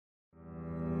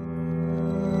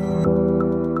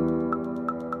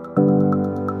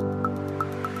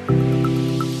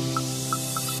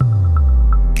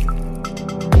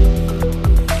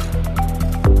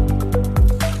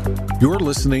You're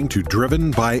listening to Driven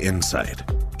by Insight.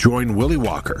 Join Willy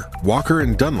Walker, Walker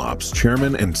 & Dunlop's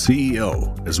chairman and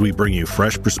CEO, as we bring you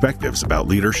fresh perspectives about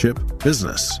leadership,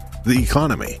 business, the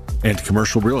economy, and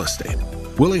commercial real estate.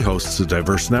 Willy hosts a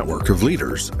diverse network of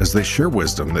leaders as they share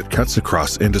wisdom that cuts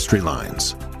across industry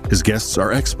lines. His guests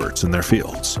are experts in their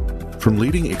fields, from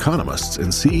leading economists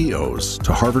and CEOs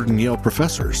to Harvard and Yale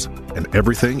professors, and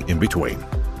everything in between.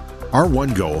 Our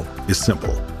one goal is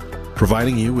simple: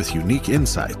 providing you with unique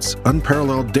insights,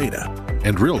 unparalleled data,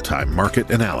 and real-time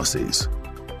market analyses.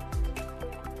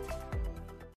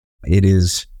 It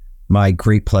is my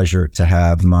great pleasure to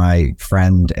have my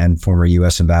friend and former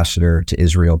U.S. ambassador to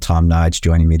Israel, Tom Nides,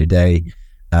 joining me today.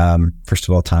 First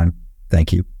of all, Tom,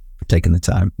 thank you for taking the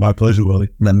time. My pleasure, Willie.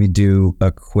 Let me do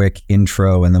a quick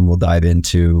intro, and then we'll dive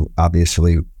into,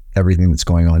 obviously, everything that's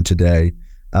going on today.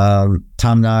 Tom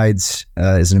Nides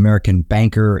is an American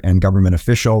banker and government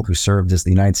official who served as the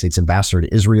United States ambassador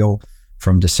to Israel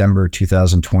from December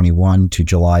 2021 to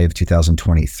July of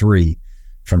 2023.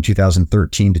 From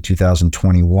 2013 to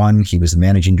 2021, he was the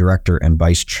managing director and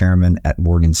vice chairman at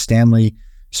Morgan Stanley,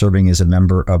 serving as a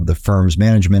member of the firm's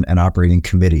management and operating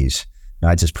committees.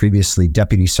 Nides is previously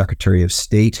Deputy Secretary of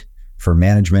State for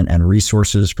Management and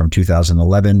Resources from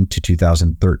 2011 to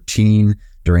 2013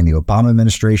 during the Obama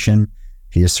administration.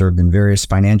 He has served in various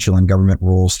financial and government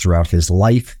roles throughout his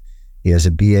life. He has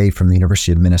a BA from the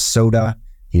University of Minnesota.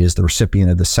 He is the recipient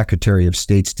of the Secretary of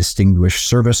State's Distinguished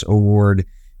Service Award.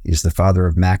 He is the father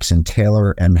of Max and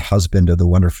Taylor and husband of the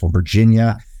wonderful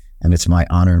Virginia. And it's my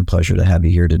honor and pleasure to have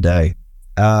you here today.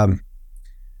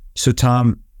 So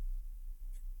Tom,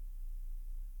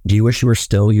 do you wish you were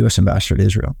still U.S. ambassador to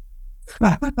Israel?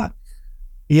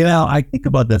 I think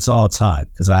about this all the time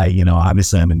because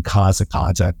obviously I'm in constant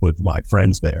contact with my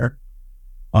friends there.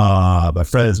 My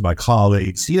friends, my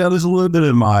colleagues, there's a little bit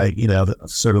of my,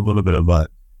 sort of a little bit of a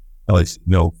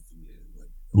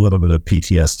little bit of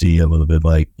PTSD, a little bit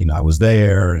like, I was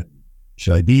there.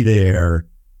 Should I be there?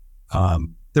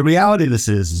 The reality of this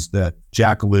is that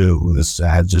Jack Lew, who has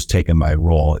just taken my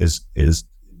role, is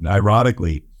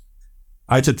ironically,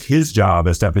 I took his job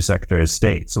as Deputy Secretary of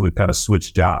State. So we've kind of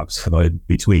switched jobs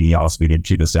between. He also became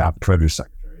Chief of Staff, Treasury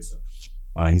Secretary. So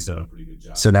he's done a pretty good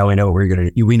job. So now we know what we're going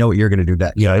to do. We know what you're going to do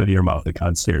next. Yeah, your mouth that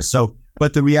comes here. So,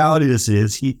 but the reality of this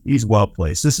is he's well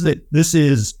placed. This is it. This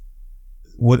is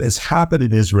what has happened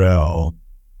in Israel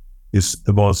is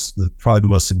probably the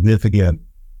most significant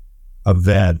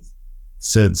event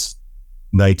since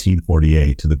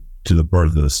 1948 to the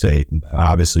birth of the state. And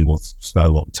obviously, we'll spend a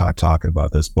little time talking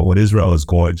about this, but what Israel is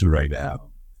going through right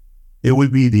now, it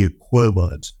would be the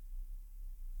equivalent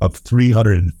of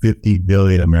 350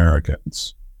 million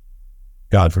Americans,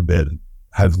 God forbid,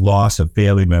 have lost a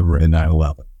family member in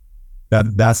 9/11.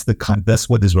 That's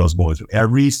what Israel is going through.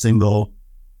 Every single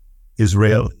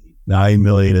Israeli, 9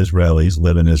 million Israelis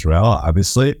live in Israel,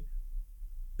 obviously.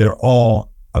 They're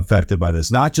all affected by this.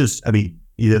 Not just,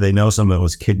 either they know someone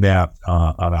was kidnapped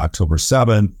on October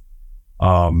 7th.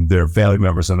 Their family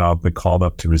members have now been called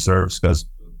up to reserves because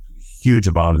huge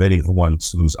amount of anyone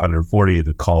who's under 40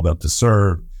 that called up to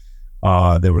serve.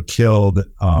 They were killed.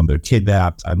 They're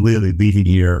kidnapped. I'm literally leaving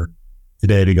here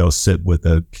today to go sit with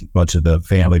a bunch of the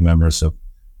family members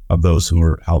of those who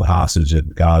were held hostage in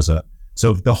Gaza.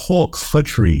 So the whole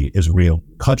country is real.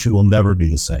 Country will never be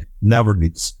the same. Never be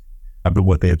the same after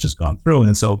what they have just gone through.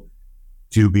 And so,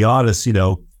 to be honest,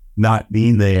 not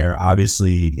being there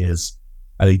obviously is,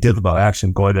 I think, difficult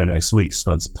action. Going there next week,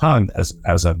 spend some time as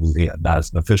not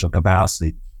as an official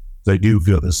capacity. So I do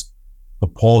feel this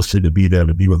compulsion to be there,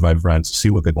 to be with my friends, to see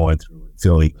what they're going through, and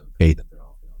feel the pain that they're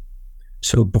all feeling.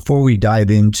 So before we dive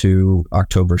into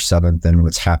October 7th and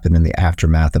what's happened in the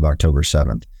aftermath of October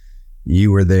 7th,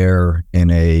 you were there in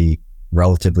a,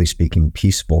 relatively speaking,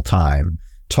 peaceful time.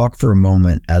 Talk for a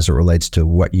moment as it relates to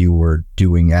what you were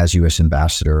doing as U.S.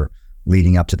 ambassador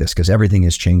leading up to this, because everything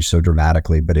has changed so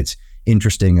dramatically. But it's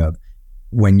interesting of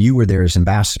when you were there as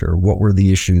ambassador, what were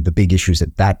the big issues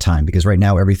at that time? Because right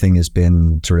now everything has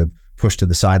been sort of pushed to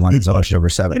the sidelines on October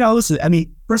 7th. Listen,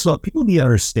 first of all, people need to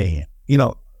understand,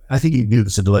 I think you knew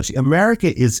this intellectually.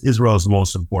 America is Israel's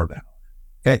most important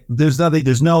ally. Okay, there's no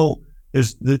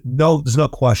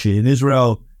question. In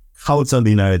Israel counts on the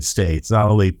United States, not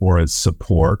only for its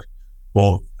support,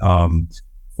 both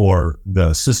for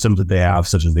the systems that they have,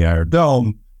 such as the Iron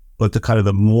Dome, but the kind of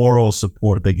the moral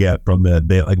support they get from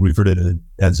they refer to it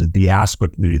as a diaspora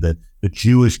community, the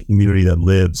Jewish community that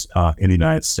lives in the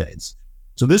United States.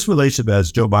 So this relationship,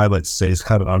 as Joe Biden likes to say, is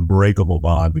kind of an unbreakable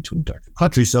bond between different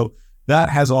countries. So that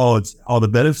has all the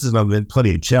benefits and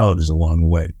plenty of challenges along the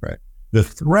way. Right. The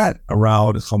threat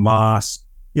around Hamas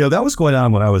that was going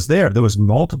on when I was there. There was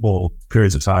multiple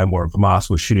periods of time where Hamas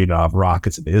was shooting off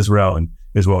rockets into Israel, and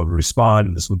Israel would respond,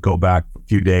 and this would go back for a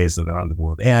few days, and then on the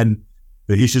world. And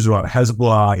the issues around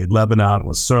Hezbollah in Lebanon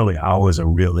was certainly always a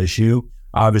real issue.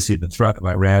 Obviously, the threat of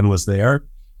Iran was there.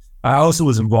 I also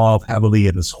was involved heavily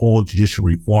in this whole judicial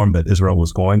reform that Israel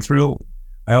was going through.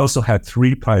 I also had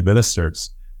 3 prime ministers.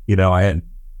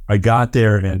 I got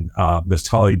there, and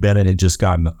Naftali Bennett had just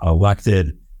gotten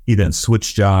elected. He then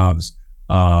switched jobs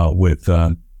with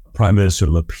Prime Minister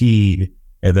Lapid,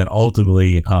 and then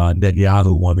ultimately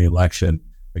Netanyahu won the election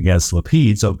against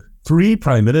Lapid. So 3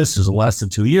 prime ministers in less than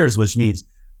 2 years, which means,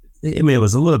 it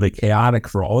was a little bit chaotic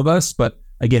for all of us. But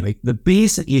again, the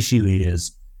basic issue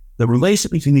is the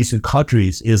relationship between these 2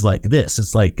 countries is like this.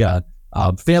 It's like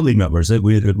family members.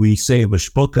 We say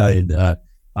mishpucha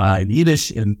in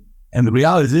Yiddish, and the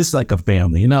reality is it's like a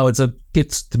family.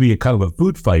 Gets to be a kind of a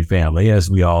food fight family, as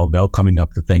we all know, coming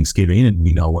up to Thanksgiving, and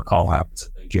we know what all happens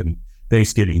at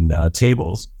Thanksgiving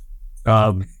tables.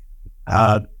 But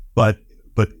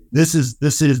this is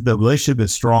the relationship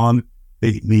is strong.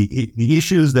 The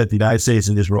issues that the United States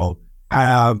and Israel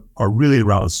have are really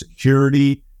around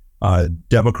security,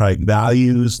 democratic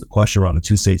values, the question around a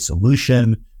 2-state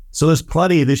solution. So there's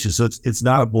plenty of issues. So it's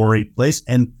not a boring place.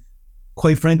 And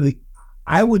quite frankly,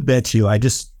 I would bet you, I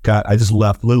just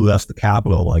left the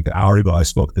Capitol like an hour ago. I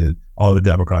spoke to all the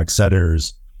Democratic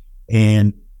senators,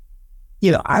 and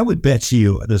I would bet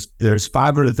you there's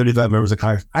 535 members of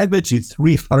Congress. I bet you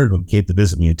 300 of them came to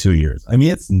visit me in 2 years.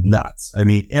 It's nuts.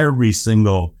 Every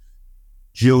single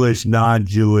Jewish,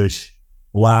 non-Jewish,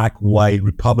 Black, white,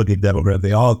 Republican, Democrat,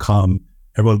 they all come.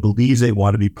 Everyone believes they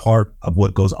want to be part of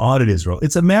what goes on in Israel.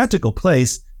 It's a magical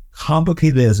place,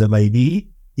 complicated as it may be.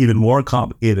 Even more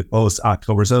complicated post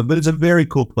October 7th, but it's a very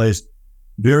cool place,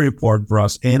 very important for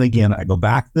us. And again, I go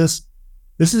back to this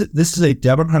is a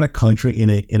democratic country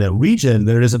in a region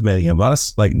there isn't many of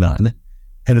us, like none,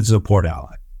 and it's an important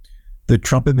ally. The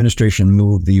Trump administration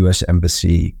moved the U.S.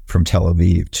 Embassy from Tel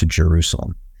Aviv to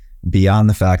Jerusalem. Beyond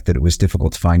the fact that it was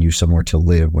difficult to find you somewhere to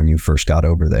live when you first got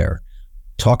over there,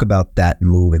 talk about that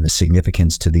move and the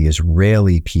significance to the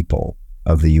Israeli people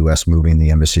of the U.S. moving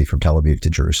the embassy from Tel Aviv to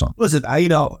Jerusalem. Listen,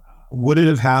 would it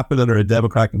have happened under a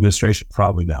Democratic administration?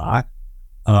 Probably not,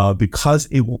 because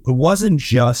it wasn't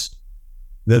just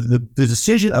the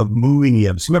decision of moving the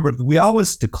embassy. Remember, we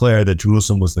always declared that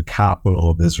Jerusalem was the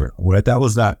capital of Israel, right? That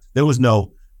was not. There was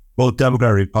no. Both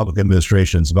Democratic and Republican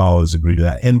administrations have always agreed to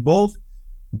that, and both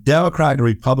Democratic and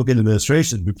Republican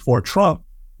administrations before Trump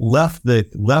left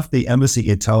the embassy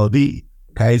in Tel Aviv.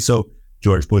 Okay, so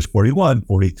George Bush 41,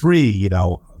 43,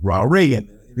 Ronald Reagan.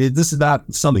 This is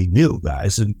not something new,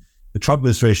 guys. And the Trump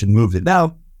administration moved it.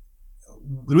 Now,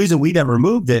 the reason we never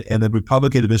moved it, and the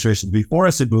Republican administration before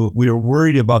us had moved, we were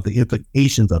worried about the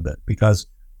implications of it, because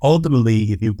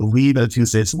ultimately, if you believe in a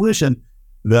 2-state solution,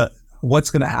 what's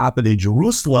going to happen in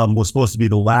Jerusalem was supposed to be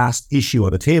the last issue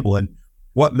on the table. And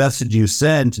what message you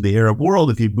send to the Arab world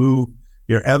if you move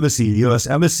your embassy, the U.S.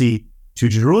 embassy, to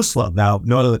Jerusalem? Now,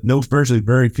 virtually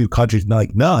very few countries,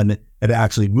 like none, had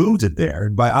actually moved it there.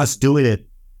 And by us doing it,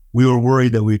 we were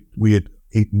worried that we'd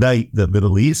ignite the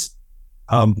Middle East.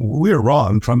 We were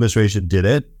wrong. Trump administration did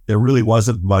it. There really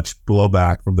wasn't much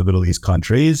blowback from the Middle East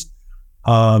countries.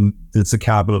 It's the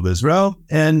capital of Israel.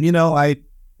 And,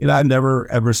 I've never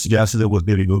ever suggested it was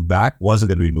going to be moved back. Wasn't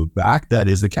going to be moved back. That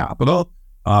is the capital.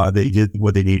 They did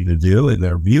what they needed to do in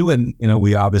their view. And,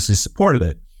 we obviously supported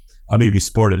it. Maybe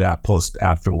supported that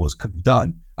after it was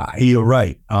done. You're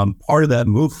right. Part of that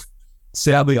move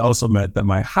sadly also meant that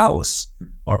my house,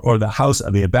 or the house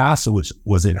of the ambassador, which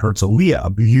was in Herzliya, a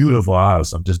beautiful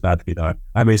house. I'm just about to be done.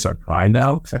 I may start crying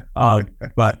now.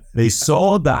 But they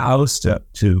sold the house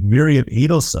to Miriam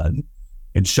Edelson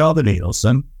and Sheldon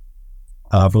Edelson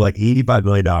for like $85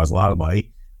 million, a lot of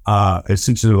money. It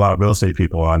seems there's a lot of real estate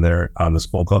people on this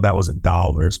phone call. That was in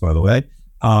dollars, by the way.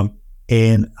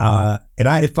 And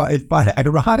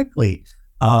ironically,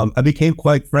 I became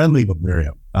quite friendly with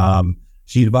Miriam.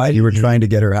 She invited. You were trying to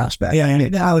get her house back. Yeah,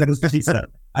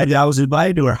 I was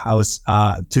invited to her house,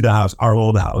 our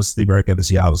old house, the American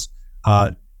Embassy house,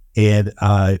 and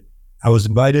I was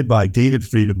invited by David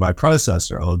Friedman, my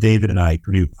predecessor. Although David and I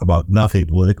agree about nothing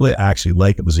politically, I actually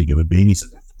like him as a human being. He said,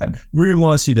 "Miriam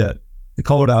wants you to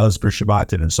call it out for Shabbat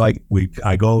dinner." So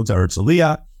I go to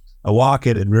Herzliya. I walk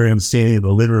in, and Miriam's standing in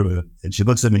the living room, and she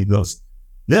looks at me and goes,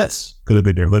 "This could have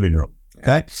been your living room."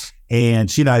 Okay.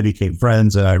 And she and I became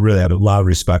friends, and I really had a lot of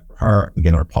respect for her.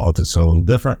 Again, our politics are a little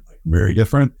different, very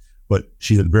different, but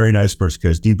she's a very nice person,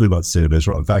 cares deeply about the state of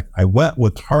Israel. In fact, I went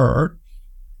with her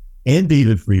and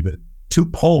David Friedman to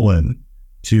Poland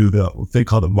to the thing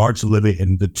called the March of Living.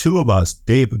 And the two of us,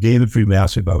 David Friedman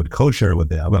asked me if I would co-chair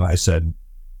with him. And I said,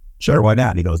 sure, why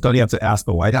not? He goes, don't you have to ask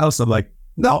the White House? I'm like,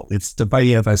 no, it's to fight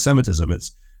anti-Semitism.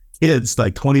 It's kids,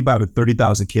 like 25 to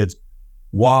 30,000 kids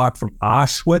walk from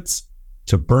Auschwitz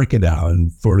to Birkenau.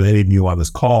 And for any of you on this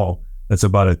call, that's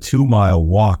about a 2-mile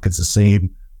walk. It's the same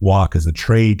walk as the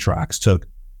train tracks took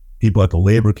people at the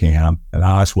labor camp at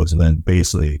Auschwitz and then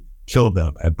basically killed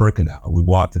them at Birkenau. We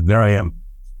walked, and there I am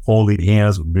holding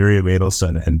hands with Miriam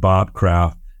Adelson and Bob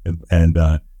Kraft and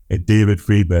David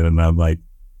Friedman. And I'm like,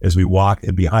 as we walk,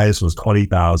 and behind us was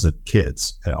 20,000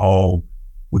 kids, and all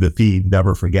with a theme,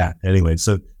 never forget. Anyway,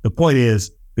 so the point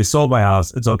is, they sold my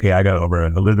house. It's okay. I got over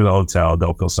it. I lived in a hotel.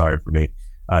 Don't feel sorry for me.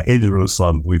 In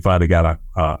Jerusalem, we finally got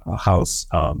a house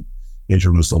in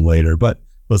Jerusalem later. But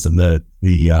listen, the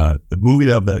moving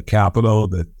of the capital,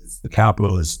 the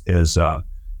capital is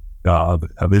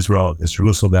of Israel is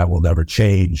Jerusalem. That will never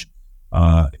change.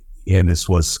 And this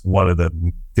was one of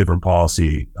the different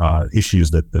policy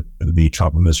issues that the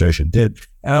Trump administration did.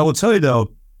 And I will tell you,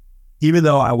 though, even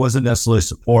though I wasn't necessarily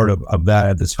supportive of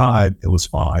that at the time, it was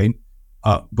fine.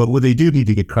 But what they do need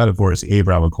to get credit for is the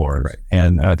Abraham Accords. Right.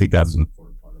 And I think that's an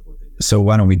important part of what they did. So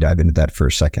why don't we dive into that for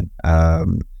a second?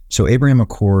 So Abraham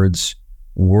Accords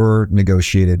were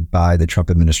negotiated by the Trump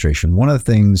administration. One of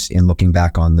the things in looking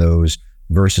back on those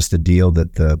versus the deal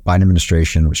that the Biden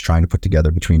administration was trying to put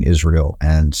together between Israel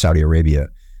and Saudi Arabia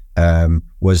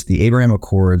was the Abraham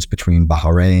Accords between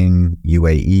Bahrain,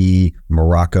 UAE,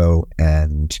 Morocco,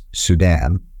 and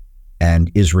Sudan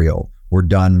and Israel were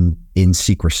done in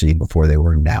secrecy before they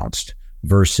were announced,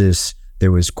 versus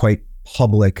there was quite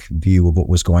public view of what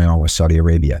was going on with Saudi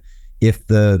Arabia. If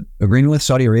the agreement with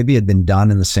Saudi Arabia had been done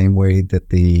in the same way that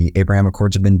the Abraham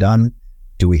Accords have been done,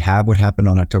 do we have what happened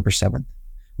on October 7th?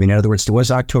 I mean, in other words, there was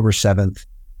October 7th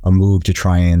a move to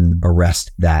try and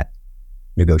arrest that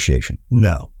negotiation?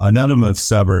 No, none of them have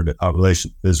severed our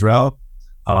relationship with Israel.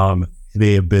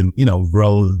 They have been,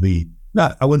 relatively,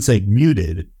 not, I wouldn't say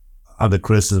muted on the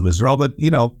criticism of Israel, but,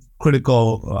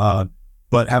 critical,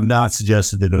 but have not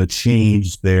suggested they're going to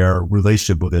change their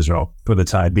relationship with Israel for the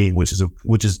time being, which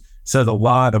says a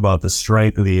lot about the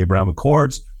strength of the Abraham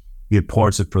Accords, the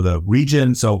importance for the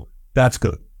region. So that's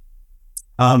good.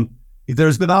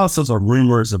 There's been all sorts of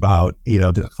rumors about, did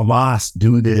Hamas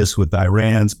do this with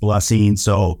Iran's blessing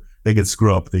so they could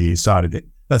screw up the Saudi?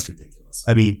 That's ridiculous.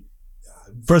 I mean,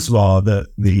 first of all, that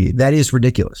is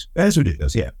ridiculous. That is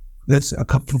ridiculous. Yeah, that's a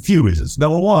few reasons.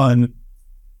 Number one,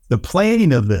 the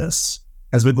planning of this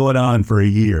has been going on for a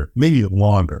year, maybe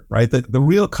longer, right? The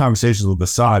real conversations with the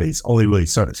Saudis only really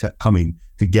started coming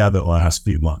together the last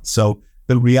few months. So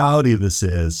the reality of this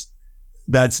is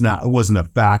it wasn't a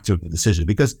factor of the decision,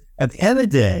 because at the end of the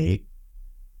day,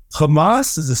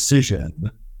 Hamas's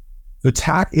decision to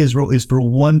attack Israel is for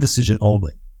one decision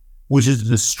only, which is to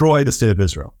destroy the state of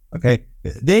Israel. Okay,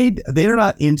 they're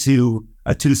not into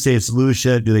a two-state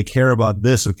solution. Do they care about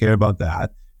this or care about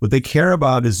that? What they care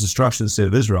about is destruction of the state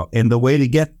of Israel. And the way to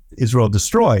get Israel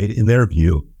destroyed, in their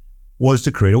view, was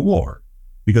to create a war,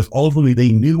 because ultimately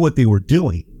they knew what they were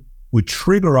doing would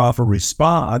trigger off a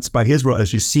response by Israel,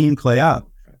 as you've seen play out,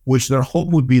 which their hope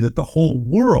would be that the whole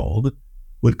world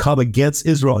would come against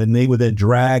Israel, and they would then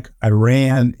drag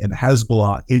Iran and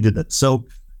Hezbollah into that. So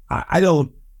I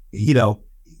don't,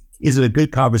 is it a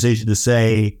good conversation to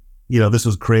say, this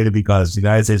was created because the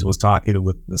United States was talking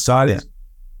with the Saudis?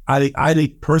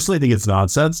 I personally think it's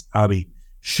nonsense. I mean,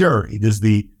 sure,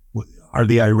 are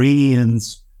the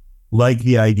Iranians like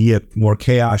the idea of more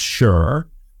chaos? Sure.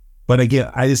 But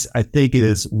again, I think it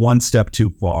is one step too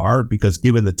far, because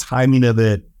given the timing of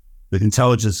it, the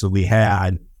intelligence that we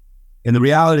had, and the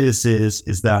reality is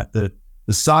that the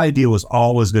Saudi deal was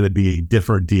always going to be a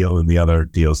different deal than the other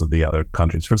deals of the other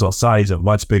countries. First of all, Saudi's a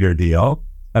much bigger deal.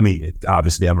 I mean,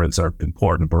 obviously the Emirates are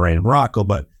important, Bahrain and Morocco,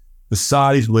 but the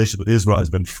Saudis' relationship with Israel has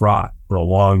been fraught for a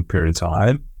long period of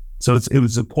time. So it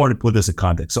was important to put this in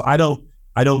context. So I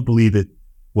don't believe it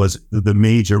was the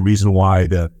major reason why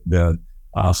the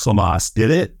Hamas did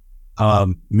it.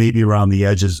 Maybe around the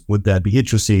edges would that be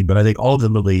interesting, but I think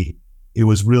ultimately it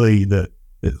was really the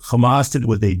Hamas did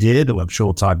what they did, and I'm sure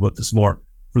we'll talk about this more,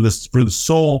 for the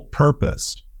sole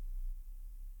purpose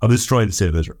of destroying the state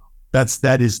of Israel.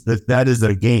 That is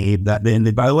their game.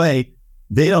 And by the way,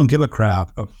 they don't give a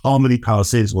crap of how many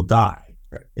Palestinians will die.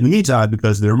 Right. In the meantime,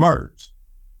 because they're martyrs,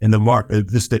 and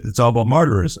it's all about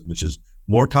martyrism, which is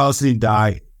more Palestinians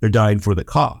die, they're dying for the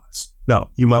cause. Now,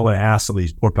 you might want to ask some of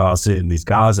these poor Palestinians, these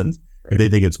Gazans, if they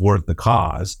think it's worth the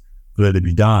cause for them to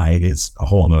be dying. It's a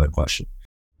whole other question.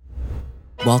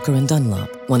 Walker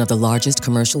Dunlop, one of the largest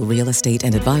commercial real estate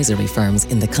and advisory firms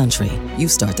in the country. You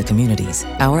start the communities.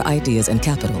 Our ideas and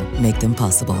capital make them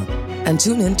possible. And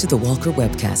tune in to the Walker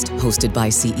Webcast, hosted by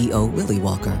CEO Willy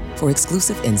Walker, for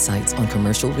exclusive insights on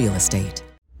commercial real estate.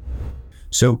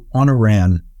 So on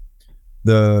Iran,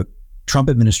 the Trump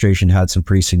administration had some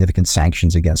pretty significant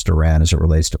sanctions against Iran as it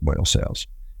relates to oil sales.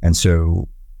 And so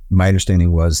my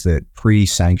understanding was that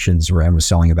pre-sanctions, Iran was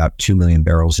selling about 2 million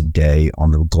barrels a day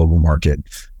on the global market.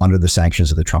 Under the sanctions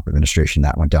of the Trump administration,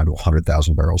 that went down to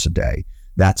 100,000 barrels a day.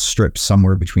 That stripped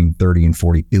somewhere between 30 and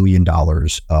 40 billion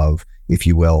dollars of, if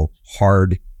you will,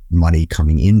 hard money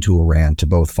coming into Iran to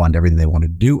both fund everything they wanted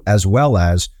to do, as well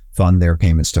as fund their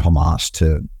payments to Hamas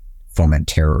to foment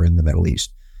terror in the Middle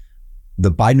East.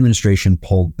 The Biden administration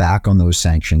pulled back on those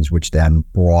sanctions, which then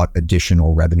brought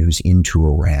additional revenues into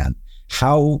Iran.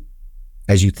 How,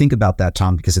 as you think about that,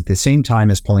 Tom, because at the same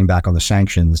time as pulling back on the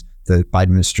sanctions, the Biden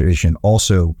administration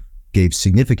also gave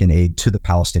significant aid to the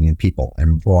Palestinian people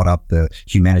and brought up the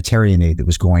humanitarian aid that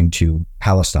was going to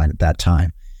Palestine at that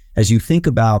time. As you think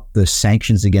about the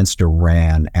sanctions against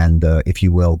Iran and the, if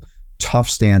you will, tough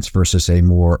stance versus a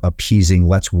more appeasing,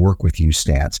 let's work with you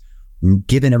stance,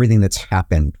 given everything that's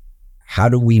happened, how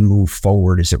do we move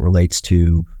forward as it relates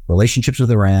to relationships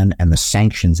with Iran and the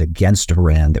sanctions against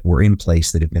Iran that were in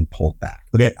place that have been pulled back?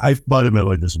 Okay, I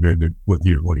fundamentally disagree with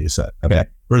what you said. Okay,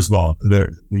 first of all,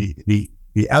 the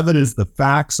evidence, the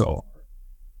facts are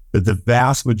that the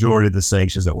vast majority of the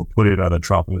sanctions that were put in on the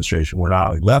Trump administration were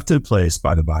not only left in place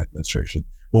by the Biden administration,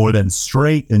 but were then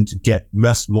straightened to get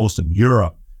most of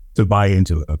Europe to buy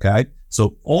into it. Okay,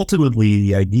 so ultimately,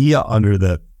 the idea under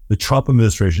the Trump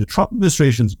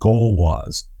administration's goal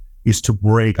is to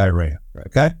break Iran,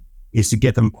 okay? Is to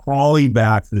get them crawling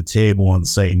back to the table and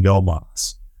saying no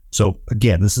mas. So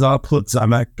again, this is not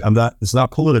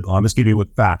political. I'm just giving you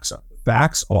what facts are. The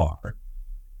facts are,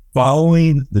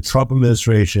 following the Trump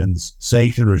administration's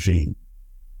sanction regime,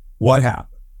 what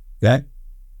happened? Okay?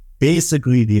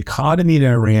 Basically, the economy in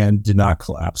Iran did not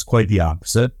collapse, quite the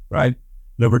opposite, right?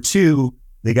 Number two,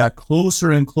 they got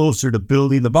closer and closer to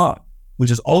building the bomb, which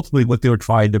is ultimately what they were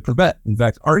trying to prevent. In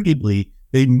fact, arguably,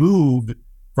 they moved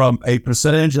from a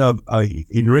percentage of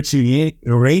enriching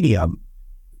uranium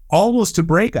almost to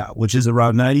breakout, which is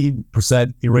around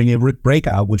 90% uranium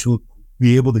breakout, which will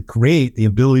be able to create the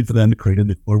ability for them to create a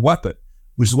nuclear weapon,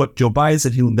 which is what Joe Biden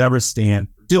said he will never stand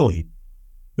for doing.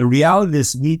 The reality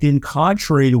is,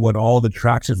 contrary to what all the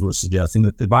tractions were suggesting,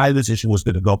 that the Biden administration was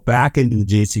going to go back into the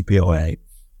JCPOA.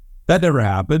 That never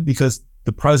happened because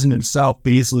the president himself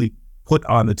basically put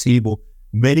on the table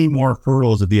many more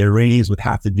hurdles that the Iranians would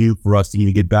have to do for us to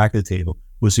even get back to the table,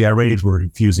 which the Iranians were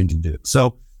refusing to do.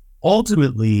 So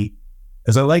ultimately,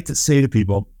 as I like to say to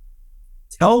people,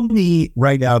 tell me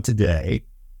right now today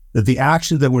that the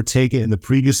actions that were taken in the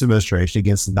previous administration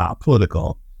against not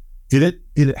political, did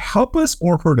it help us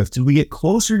or hurt us? Did we get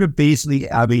closer to basically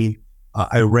having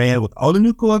Iran without a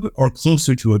nuclear weapon or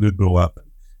closer to a nuclear weapon?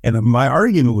 And my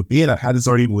argument would be, and I've had this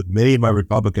argument with many of my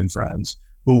Republican friends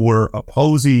who were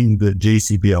opposing the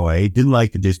JCPOA, didn't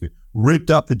like the JCPOA,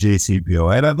 ripped up the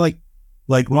JCPOA. And I'm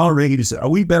like Ronald Reagan just said, are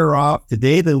we better off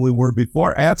today than we were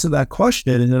before? Answer that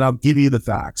question, and then I'll give you the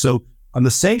facts. So on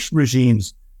the sanction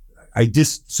regimes,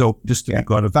 just to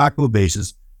go on a factual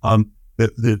basis,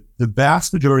 the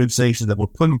vast majority of sanctions that were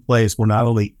put in place were not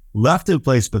only left in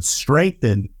place, but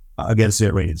strengthened against the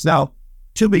Iranians. Now,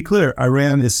 to be clear,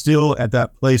 Iran is still at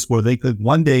that place where they could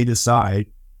one day decide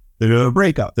they're going to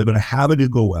break out. They're going to have a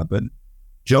nuclear weapon.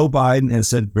 Joe Biden has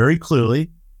said very clearly,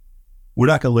 we're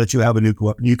not going to let you have a nuclear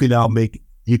weapon. You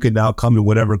can now come to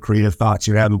whatever creative thoughts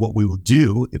you have of what we will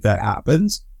do if that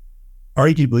happens.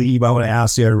 Arguably, you might want to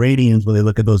ask the Iranians when they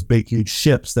look at those big, huge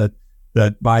ships that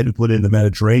Biden put in the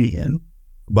Mediterranean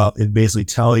about it, basically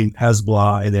telling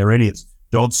Hezbollah and the Iranians,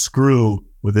 don't screw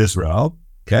with Israel,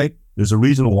 okay? There's a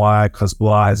reason why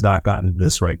Hezbollah has not gotten into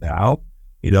this right now.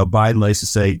 You know, Biden likes to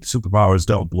say superpowers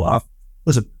don't bluff.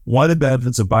 Listen, one of the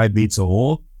benefits of Biden being so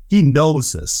old, he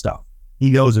knows this stuff. He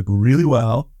knows it really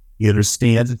well. He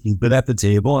understands it. He's been at the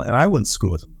table, and I wouldn't screw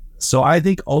with him. So I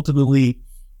think ultimately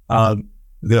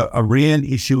the Iran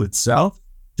issue itself,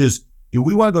 just, do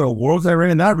we want to go to war with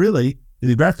Iran? Not really. Do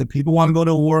the American people want to go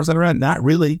to war with Iran? Not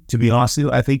really, to be honest with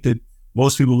you. I think that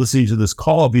most people listening to this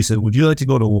call will be saying, would you like to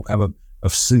go to have a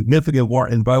significant war?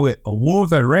 And by the way, a war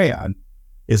with Iran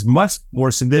is much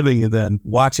more significant than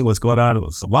watching what's going on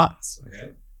with Hamas.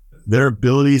 Okay. Their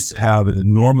abilities to have an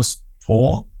enormous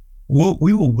toll.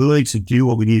 We were willing to do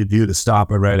what we need to do to stop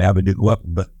Iran to have a nuclear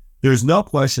weapon, but there's no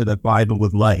question that Biden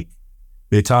would like.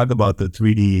 They talk about the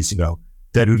 3Ds,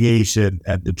 degradation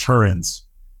and deterrence.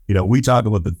 we talk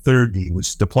about the third D, which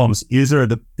is diplomacy. Is there a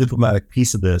diplomatic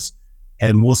piece of this?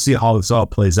 And we'll see how this all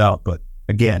plays out. But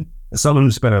again, as someone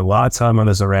who spent a lot of time on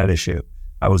this Iran issue,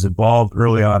 I was involved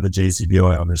early on in the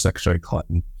JCPOA under Secretary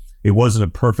Clinton. It wasn't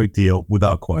a perfect deal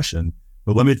without question.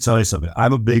 But let me tell you something.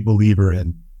 I'm a big believer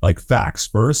in facts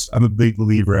first. I'm a big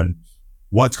believer in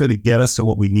what's going to get us to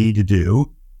what we need to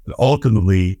do. But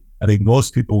ultimately, I think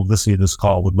most people listening to this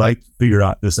call would like to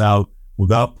figure this out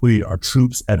without putting our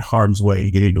troops at harm's way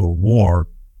and getting into a war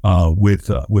with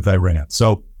Iran.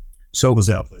 So was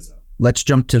that plays out. Let's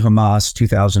jump to Hamas.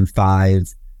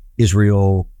 2005,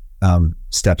 Israel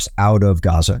steps out of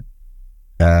Gaza,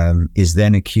 is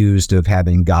then accused of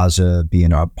having Gaza be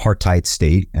an apartheid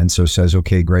state, and so says,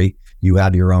 okay, great, you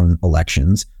had your own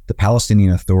elections. The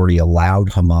Palestinian Authority allowed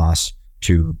Hamas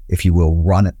to, if you will,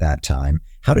 run at that time.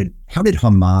 How did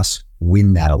Hamas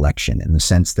win that election, in the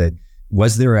sense that,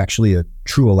 was there actually a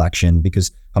true election?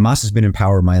 Because Hamas has been in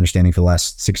power, my understanding, for the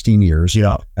last 16 years.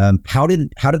 Yeah. How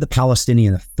did the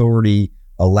Palestinian Authority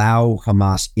allow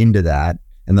Hamas into that?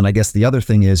 And then I guess the other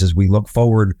thing is, as we look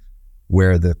forward,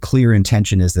 where the clear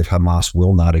intention is that Hamas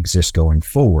will not exist going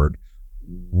forward,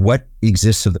 what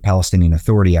exists of the Palestinian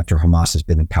Authority after Hamas has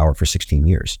been in power for 16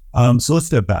 years? So let's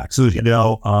step back. So,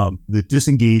 the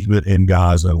disengagement in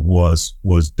Gaza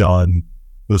was done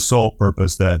for the sole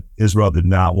purpose that Israel did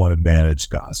not want to manage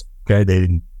Gaza. Okay.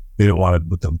 They didn't want to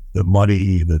put the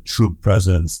money, the troop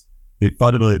presence. They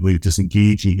fundamentally believed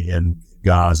disengaging in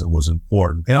Gaza was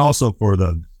important. And also for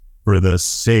the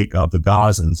sake of the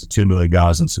Gazans, the 2 million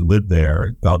Gazans who lived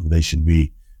there, felt that they should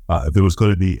be, if there was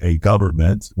going to be a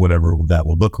government, whatever that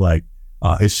will look like,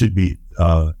 it should be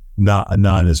not a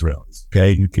non-Israelis.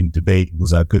 Okay, you can debate, was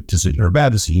that a good decision or a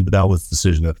bad decision, but that was the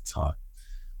decision at the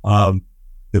time.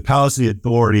 The Palestinian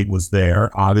Authority was there,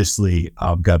 obviously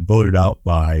got voted out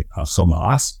by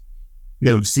Hamas.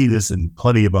 You see this in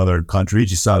plenty of other countries.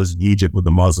 You saw this in Egypt with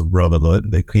the Muslim Brotherhood.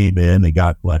 They came in, they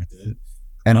got elected.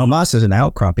 And Hamas is an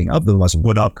outcropping of the Muslim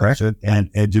Brotherhood, correct?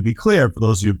 And to be clear, for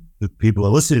those of you, the people who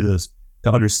are listening to this,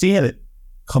 to understand it,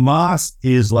 Hamas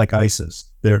is like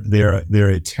ISIS. They're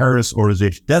a terrorist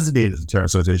organization, designated as a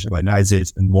terrorist organization by the United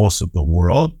States and most of the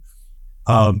world.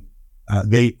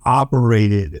 They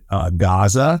operated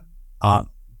Gaza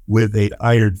with an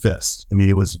iron fist. I mean,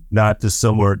 it was not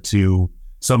dissimilar to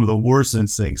some of the worst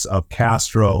instincts of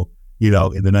Castro, in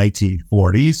the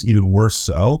 1940s, even worse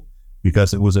so,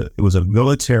 because it was a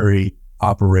military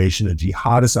operation, a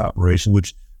jihadist operation,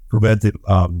 which prevented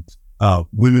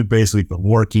women basically from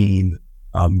working,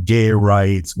 gay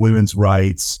rights, women's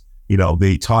rights.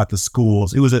 They taught the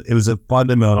schools. It was a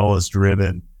fundamentalist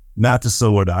driven, not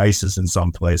dissimilar to ISIS in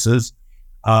some places.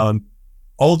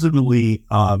 Ultimately,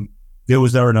 there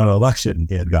was never an election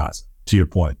in Gaza, to your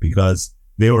point, because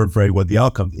they were afraid what the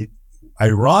outcome.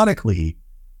 Ironically,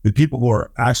 the people who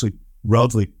are actually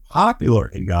relatively popular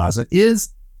in Gaza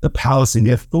is the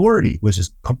Palestinian Authority, which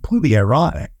is completely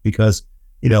ironic because,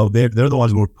 they're the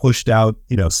ones who were pushed out,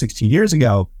 16 years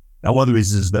ago. Now, one of the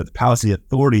reasons is that the Palestinian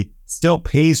Authority still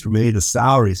pays for many of the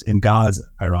salaries in Gaza,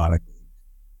 ironically.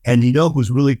 And who's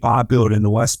really popular in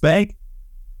the West Bank?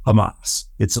 Hamas.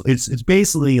 It's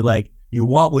basically like you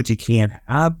want what you can't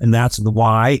have, and that's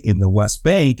why in the West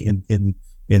Bank,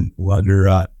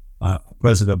 under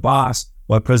President Abbas,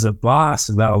 President Abbas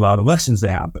has not allowed elections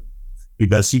to happen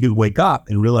because he could wake up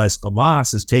and realize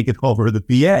Hamas has taken over the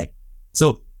PA.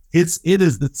 So it's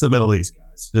the Middle East,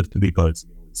 guys, to be put in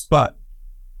the Middle East. But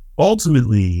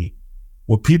ultimately,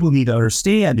 what people need to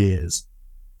understand is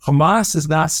Hamas does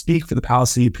not speak for the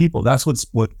Palestinian people. That's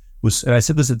what was, and I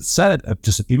said this at the Senate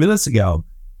just a few minutes ago.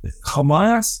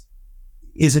 Hamas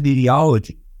is an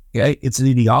ideology. Okay, it's an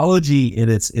ideology,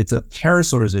 and it's a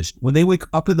terrorist organization. When they wake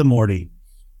up in the morning,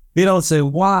 they don't say,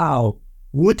 "Wow,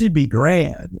 wouldn't it be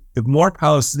grand if more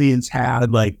Palestinians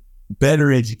had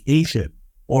better education?"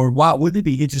 Or, "Wow, wouldn't it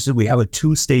be interesting if we have a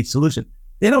 2-state solution?"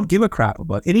 They don't give a crap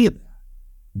about any of that.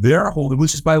 They're holding,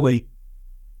 which is, by the way,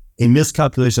 a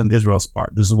miscalculation on Israel's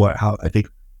part. This is how I think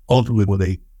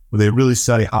ultimately when they really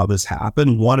study how this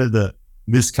happened, one of the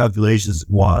miscalculations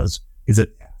is that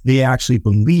they actually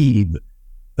believed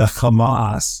that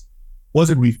Hamas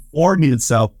wasn't reforming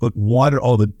itself, but wanted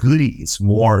all the goodies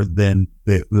more than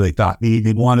they thought.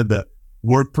 They wanted the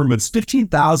work permits.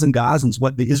 15,000 Gazans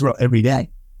went to Israel every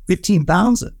day.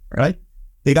 15,000, right?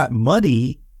 They got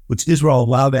money, which Israel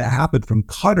allowed to happen from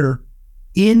Qatar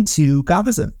into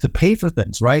Gaza to pay for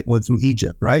things, right? Went through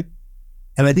Egypt, right?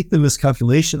 And I think the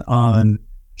miscalculation on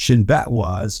Shin Bet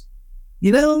was,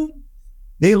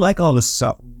 they like all this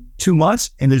stuff too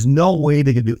much, and there's no way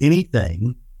they can do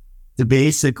anything to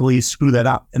basically screw that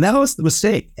up. And that was the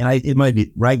mistake. And it might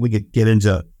be right. We could get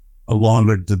into a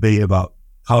longer debate about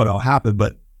how it all happened.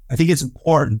 But I think it's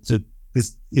important to,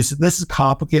 this is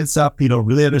complicated stuff. You don't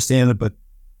really understand it,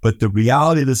 but the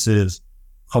reality of this is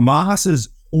Hamas's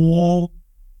whole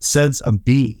sense of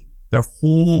being, their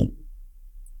whole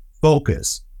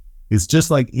focus is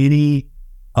just like any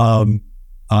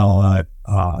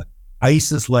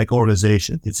ISIS-like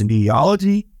organization. It's an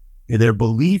ideology, and their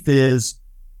belief is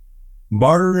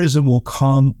martyrism will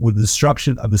come when the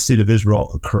destruction of the state of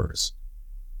Israel occurs.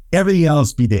 Everything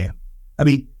else be damned. I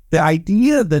mean, the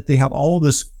idea that they have all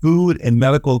this food and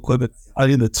medical equipment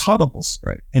in the tunnels,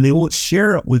 right, and they won't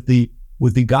share it with the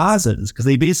Gazans, because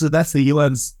they basically, that's the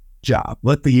UN's job.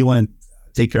 Let the UN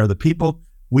take care of the people.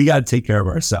 We got to take care of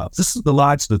ourselves. This is the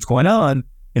logic that's going on,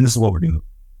 and this is what we're doing.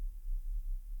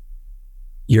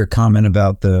 Your comment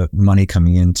about the money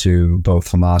coming into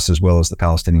both Hamas as well as the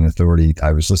Palestinian Authority,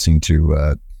 I was listening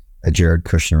to Jared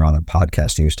Kushner on a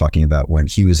podcast. He was talking about when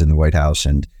he was in the White House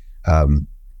and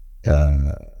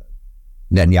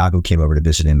Netanyahu came over to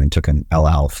visit him and took an El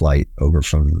Al flight over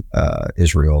from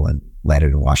Israel and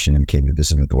landed in Washington and came to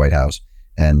visit him at the White House.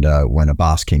 And when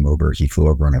Abbas came over, he flew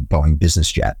over on a Boeing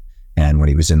business jet. And when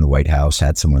he was in the White House,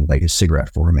 had someone light a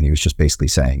cigarette for him. And he was just basically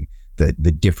saying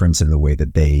the difference in the way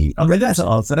that they... I mean, that's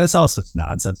all such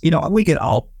nonsense. You know, we get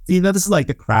all... You know, this is like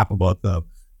the crap about the,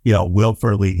 you know,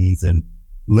 welfare leads and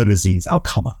limousines. Oh,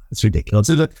 come on. It's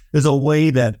ridiculous. There's a way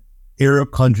that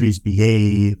Arab countries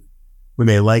behave. We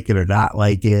may like it or not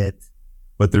like it.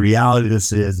 But the reality of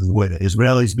this is the way that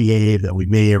Israelis behave, that we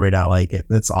may or may not like it.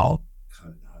 That's all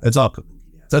nonsensical.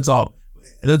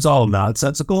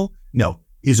 No.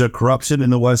 Is there corruption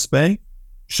in the West Bank?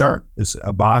 Sure. Is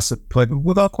Abbas,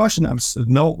 without question,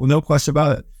 no question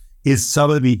about it. Is some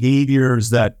of the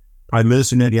behaviors that Prime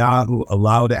Minister Netanyahu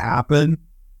allowed to happen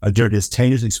during his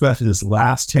tenure, especially this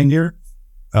last tenure,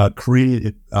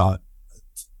 created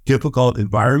difficult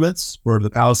environments for the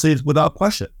Palestinians? Without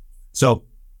question. So,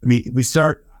 I mean, we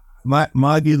start,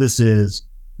 my view of this is,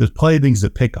 there's plenty of things to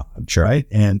pick on, right?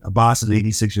 And Abbas is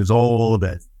 86 years old,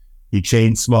 and he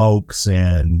chain smokes,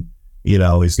 and you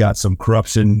know, he's got some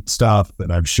corruption stuff,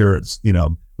 and I'm sure it's, you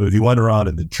know, but if you went around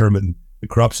and determine the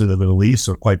corruption in the Middle East,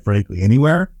 or quite frankly,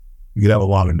 anywhere, you could have a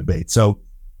longer debate. So,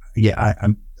 yeah,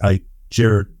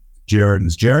 Jared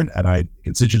is Jared, and I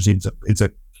constituency, it's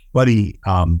a buddy,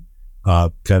 kind of,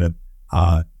 about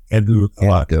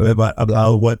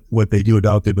what they do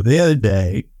about it. But the other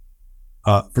day,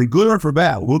 for good or for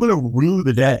bad, we're going to rue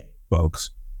the day, folks,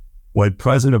 when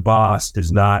President Abbas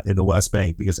is not in the West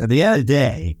Bank, because at the end of the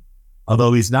day,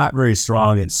 although he's not very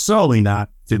strong and certainly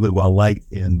not particularly well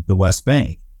liked in the West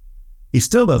Bank, he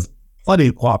still does plenty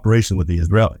of cooperation with the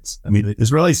Israelis. I mean, the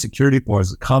Israeli security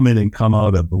forces come in and come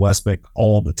out of the West Bank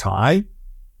all the time.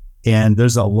 And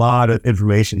there's a lot of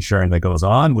information sharing that goes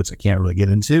on, which I can't really get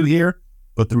into here.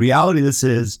 But the reality of this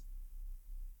is,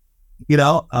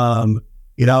 the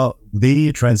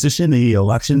transition, the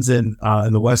elections in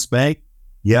the West Bank,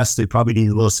 yes, they probably need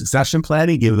a little succession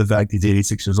planning, given the fact he's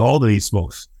 86 years old and he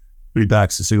smokes 3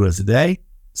 packs of cigarettes a day.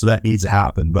 So that needs to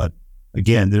happen. But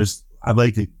again, I'd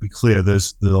like to be clear,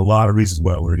 there's a lot of reasons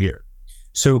why we're here.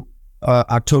 So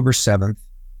October 7th,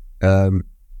 another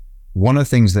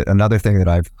thing that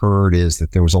I've heard is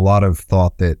that there was a lot of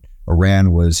thought that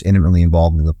Iran was intimately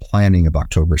involved in the planning of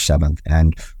October 7th.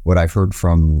 And what I've heard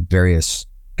from various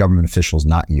government officials,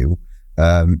 not you,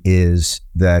 is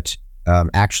that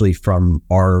actually from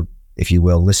our, if you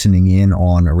will, listening in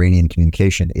on Iranian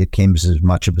communication, it came as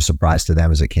much of a surprise to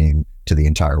them as it came to the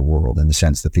entire world, in the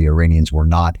sense that the Iranians were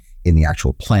not in the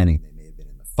actual planning. They may have been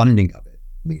in the funding of it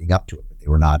leading up to it, but they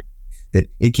were not. That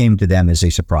it came to them as a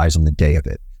surprise on the day of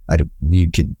it.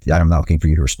 I'm not looking for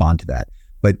you to respond to that.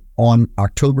 But on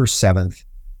October 7th,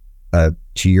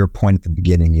 to your point at the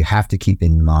beginning, you have to keep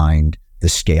in mind the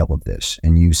scale of this,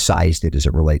 and you sized it as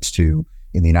it relates to,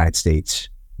 in the United States,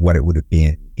 what it would have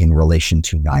been in relation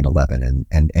to 9/11.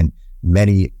 And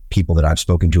many people that I've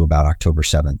spoken to about October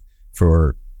 7th,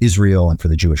 for Israel and for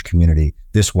the Jewish community,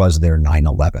 this was their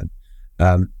 9/11.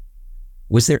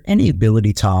 Was there any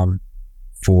ability, Tom,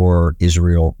 for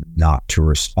Israel not to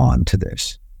respond to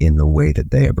this in the way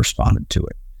that they have responded to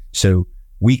it? So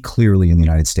we clearly in the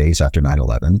United States after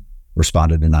 9/11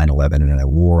 responded to 9/11 in a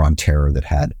war on terror that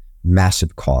had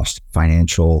massive cost,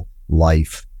 financial,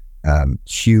 life,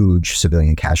 huge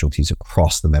civilian casualties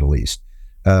across the Middle East.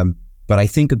 But I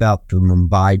think about the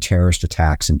Mumbai terrorist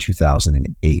attacks in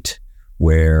 2008,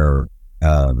 where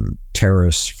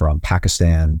terrorists from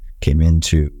Pakistan came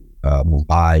into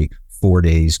Mumbai, 4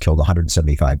 days, killed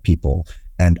 175 people.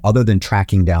 And other than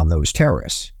tracking down those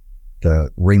terrorists, the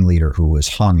ringleader who was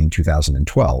hung in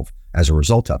 2012 as a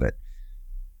result of it,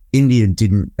 India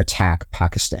didn't attack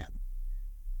Pakistan.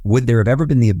 would there have ever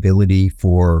been the ability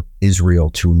for Israel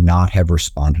to not have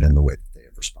responded in the way that they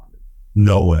have responded?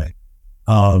 No way.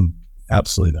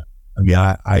 Absolutely not. I mean,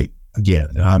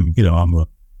 I'm a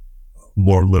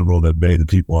more liberal than many of the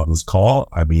people on this call.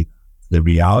 I mean, the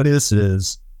reality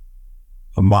is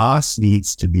Hamas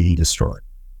needs to be destroyed.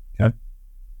 Okay.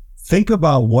 Think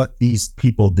about what these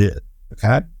people did.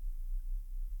 Okay.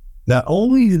 Not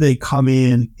only did they come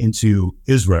into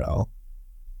Israel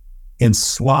and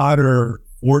slaughter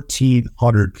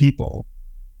 1,400 people,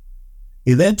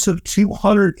 they then took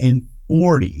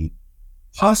 240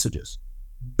 hostages,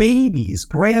 babies,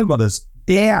 grandmothers,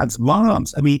 dads,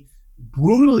 moms. I mean,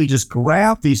 brutally just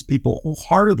grabbed these people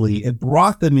wholeheartedly and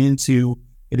brought them into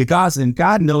Gaza. And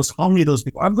God knows how many of those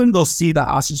people. I'm going to go see the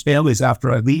hostage families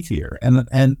after I leave here.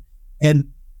 And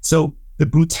so the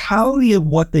brutality of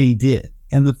what they did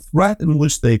and the threat in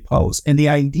which they pose and the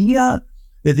idea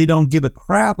that they don't give a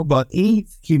crap about any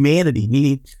humanity,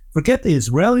 meaning forget the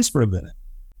Israelis for a minute.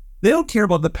 They don't care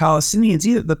about the Palestinians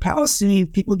either. The Palestinian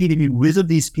people need to be rid of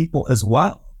these people as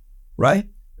well, right?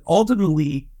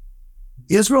 Ultimately,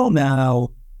 Israel now,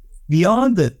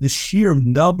 beyond the sheer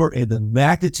number and the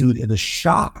magnitude and the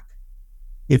shock,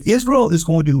 if Israel is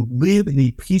going to live in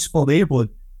a peaceful neighborhood,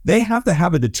 they have to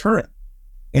have a deterrent.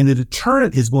 And the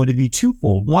deterrent is going to be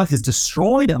twofold. One is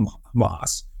destroy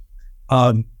Hamas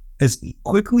as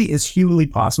quickly as humanly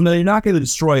possible. Now, you're not going to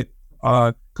destroy it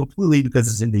completely because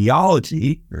it's an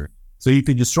ideology. Sure. So you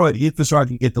can destroy the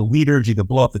infrastructure, you can get the leaders, you can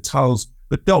blow up the tunnels,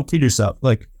 but don't kid yourself.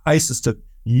 Like ISIS took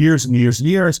years and years and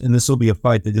years, and this will be a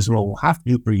fight that Israel will have to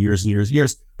do for years and years and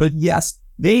years. But yes,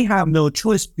 they have no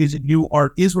choice because you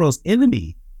are Israel's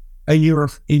enemy, and you're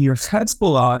in your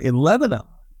Hezbollah in Lebanon,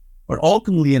 or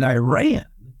ultimately in Iran,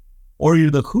 or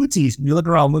you're the Houthis, and you look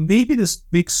around, well, maybe this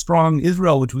big, strong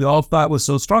Israel, which we all thought was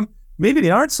so strong, maybe they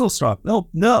aren't so strong. No.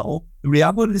 The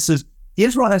reality is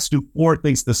Israel has to do four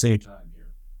things at the same time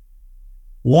here.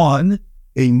 One,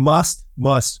 they must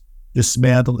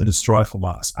dismantle and destroy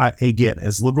Hamas. Again,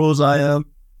 as liberal as I am,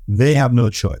 they have no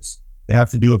choice. They have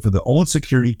to do it for their own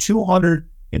security.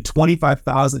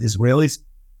 225,000 Israelis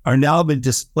are now been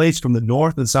displaced from the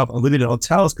north and south and living in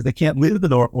hotels because they can't live in the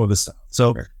north or the south.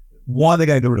 So, one, they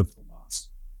got to get rid of Hamas.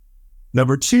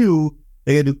 Number two,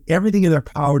 they got to do everything in their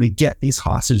power to get these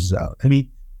hostages out. I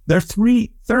mean, there are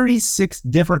 36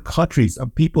 different countries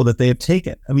of people that they have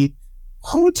taken. I mean,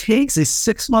 who takes a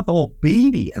 6-month-old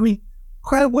baby? I mean,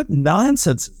 what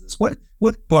nonsense is this?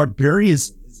 What barbarian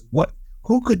is this?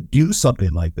 Who could do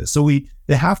something like this? So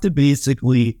they have to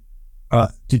basically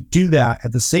to do that.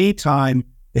 At the same time,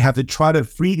 they have to try to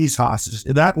free these hostages.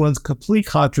 And that one's complete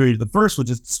contrary to the first, which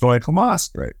is destroy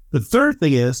Hamas. Right. The third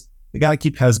thing is they got to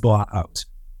keep Hezbollah out.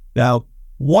 Now,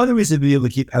 one of the reasons to be able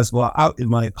to keep Hezbollah out, in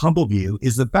my humble view,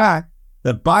 is the fact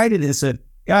that Biden has said,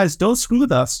 guys, don't screw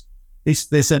with us. They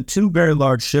sent 2 very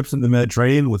large ships in the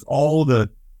Mediterranean with all the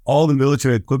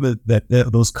military equipment that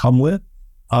those come with.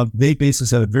 They basically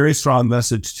sent a very strong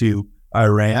message to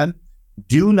Iran: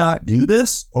 do not do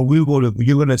this, or you're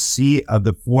going to see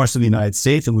the force of the United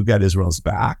States, and we've got Israel's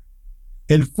back.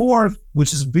 And fourth,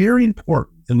 which is very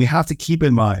important, and we have to keep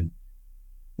in mind,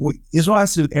 Israel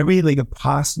has to do everything they can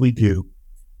possibly do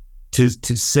to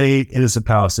save innocent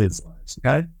Palestinians' lives.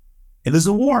 Okay, it is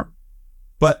a war.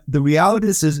 But the reality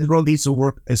is Israel needs to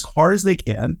work as hard as they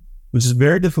can, which is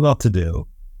very difficult to do,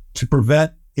 to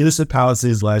prevent innocent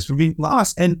Palestinians' lives from being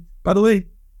lost. And by the way,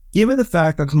 given the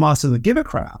fact that Hamas doesn't give a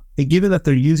crap, and given that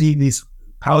they're using these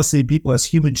Palestinian people as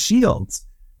human shields,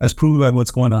 as proven by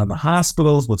what's going on in the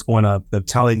hospitals, what's going on, them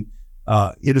telling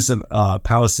innocent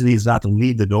Palestinians not to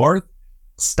leave the north,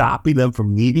 stopping them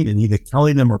from leaving, and either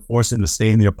telling them or forcing them to stay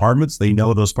in the apartments. They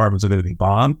know those apartments are going to be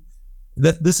bombed.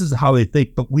 That this is how they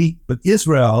think. But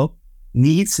Israel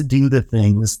needs to do the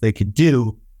things they could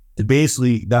do to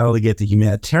basically not only get the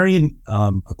humanitarian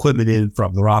equipment in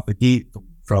from the Rafah,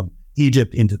 from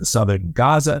Egypt into the southern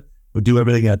Gaza, but do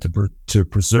everything to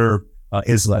preserve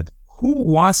Israel. Who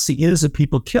wants to see innocent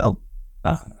people killed?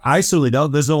 I certainly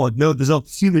don't. There's no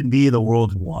human being in the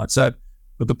world who wants that.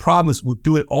 But the problem is, we'll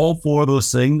do it all 4 of those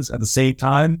things at the same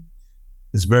time.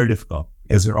 It's very difficult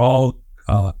because they're all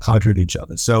contrary to each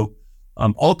other. So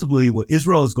ultimately, what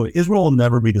Israel will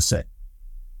never be the same.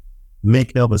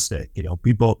 Make no mistake.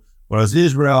 People, when I was in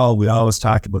Israel, we always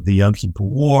talked about the Yom Kippur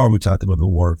War. We talked about the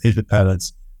War of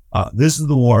Independence. This is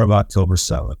the War of October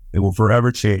 7th. It will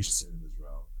forever change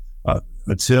Israel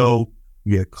until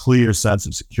we get a clear sense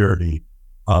of security.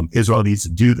 Israel needs to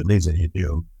do the things that they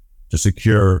do to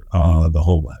secure the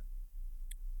homeland.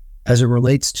 As it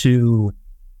relates to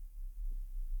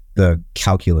the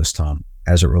calculus, Tom,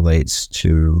 as it relates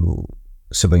to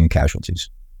civilian casualties,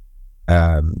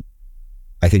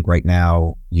 I think right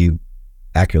now you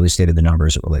accurately stated the number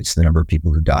as it relates to the number of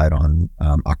people who died on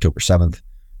October 7th.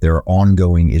 There are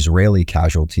ongoing Israeli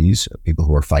casualties, people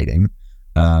who are fighting.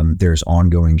 There's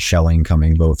ongoing shelling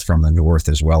coming both from the north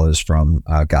as well as from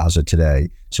Gaza today.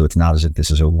 So it's not as if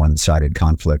this is a one-sided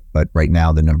conflict, but right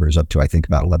now the number is up to, I think,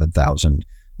 about 11,000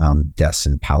 deaths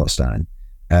in Palestine.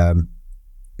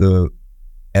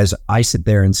 As I sit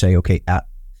there and say, okay,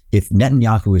 if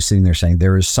Netanyahu is sitting there saying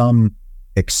there is some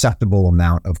acceptable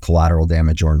amount of collateral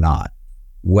damage or not,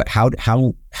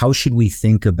 how should we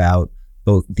think about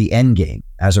both the end game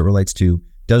as it relates to,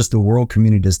 does the world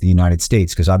community, does the United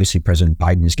States, because obviously President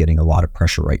Biden is getting a lot of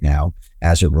pressure right now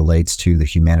as it relates to the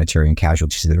humanitarian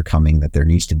casualties that are coming, that there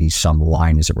needs to be some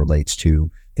line as it relates to,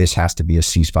 this has to be a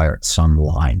ceasefire at some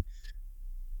line.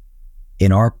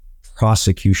 In our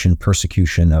persecution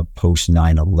of post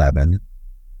 9/11,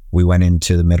 we went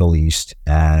into the Middle East,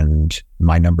 and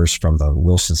my numbers from the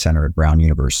Wilson Center at Brown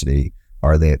University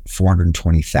are that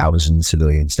 420,000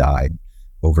 civilians died,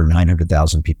 over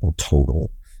 900,000 people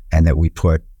total, and that we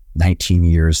put 19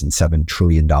 years and $7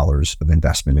 trillion of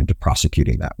investment into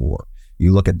prosecuting that war.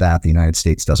 You look at that, the United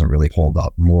States doesn't really hold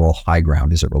up moral high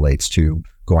ground as it relates to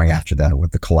going after that and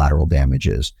what the collateral damage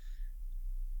is.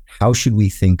 How should we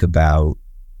think about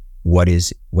what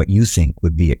you think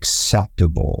would be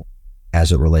acceptable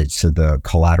as it relates to the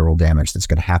collateral damage that's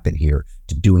going to happen here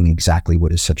to doing exactly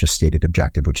what is such a stated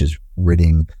objective, which is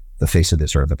ridding the face of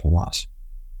this earth of Hamas?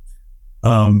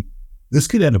 This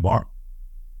could end tomorrow.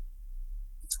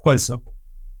 It's quite simple.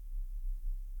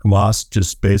 Hamas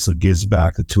just basically gives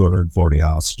back the 240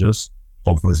 hostages.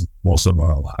 Hopefully most of them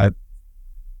are alive.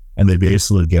 And they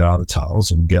basically get out of the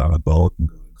tunnels and get on a boat and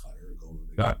go to the cutter and go where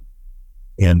they got.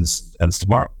 And it's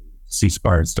tomorrow.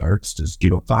 Ceasefire starts, just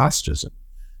get up fast,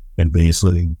 and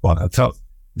basically,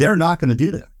 they're not going to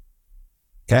do that.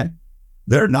 Okay?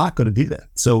 They're not going to do that.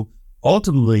 So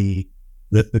ultimately,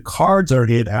 the cards are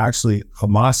in actually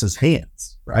Hamas's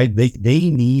hands, right? They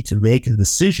need to make a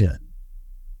decision,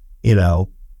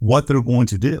 what they're going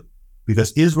to do,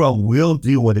 because Israel will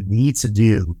do what it needs to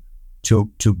do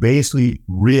to basically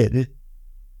rid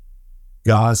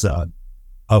Gaza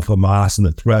of Hamas and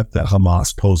the threat that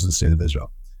Hamas poses to the state of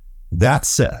Israel. That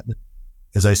said,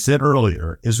 as I said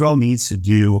earlier, Israel needs to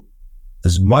do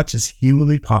as much as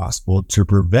humanly possible to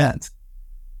prevent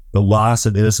the loss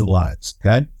of innocent lives.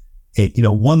 Okay,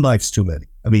 one life's too many.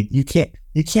 I mean, you can't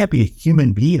be a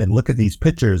human being and look at these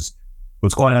pictures,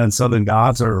 what's going on in southern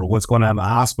Gaza or what's going on in the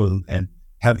hospital, and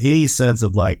have any sense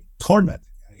of torment.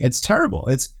 It's terrible.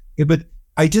 But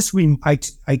I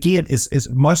again, as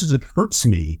much as it hurts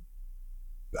me,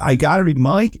 I got to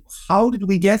remind you, how did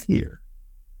we get here?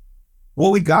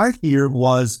 What we got here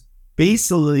was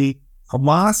basically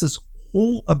Hamas's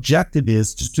whole objective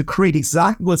is just to create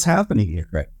exactly what's happening here.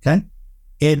 Right. Okay.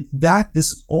 And that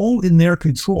this is all in their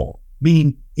control,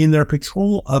 meaning in their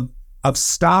control of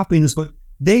stopping this, but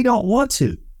they don't want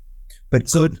to. But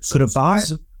could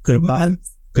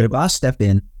Abbas step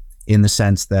in the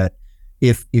sense that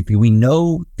if we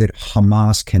know that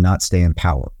Hamas cannot stay in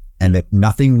power and that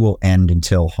nothing will end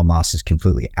until Hamas is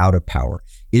completely out of power,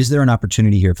 is there an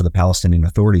opportunity here for the Palestinian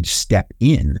Authority to step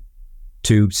in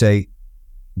to say,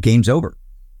 game's over?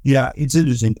 Yeah, it's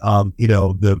interesting.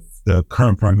 The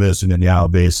current Prime Minister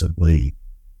Netanyahu basically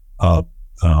kind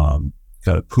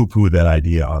of poo-pooed that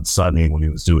idea on Sunday when he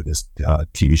was doing this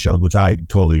TV show, which I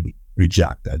totally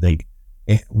reject. I think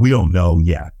we don't know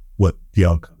yet what the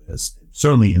outcome is.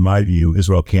 Certainly, in my view,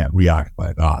 Israel can't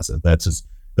reoccupy Gaza. That's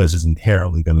just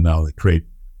inherently going to not only create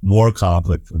more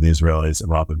conflict for the Israelis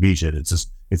around the region.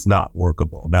 It's not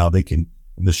workable. Now they can,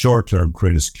 in the short term,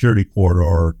 create a security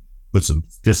corridor, put some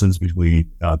distance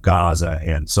between Gaza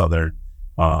and southern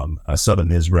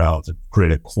Israel to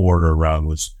create a corridor around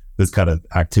which this kind of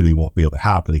activity won't be able to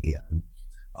happen again.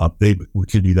 We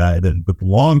could do that. But the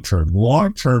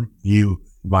long-term view,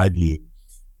 in my view,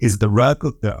 is the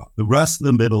rest of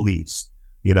the Middle East,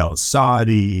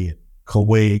 Saudi,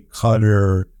 Kuwait,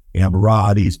 Qatar,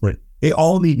 Emiratis, but they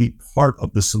all need to be part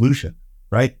of the solution,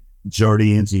 right?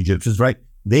 Jordanians, Egyptians, right?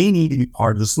 They need to be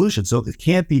part of the solution. So it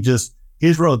can't be just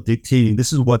Israel dictating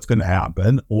this is what's going to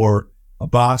happen, or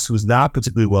Abbas, who's not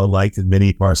particularly well liked in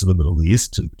many parts of the Middle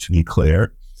East, to be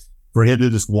clear, for him to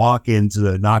just walk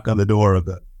into knock on the door of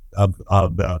the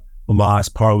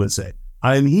Hamas parliament and say,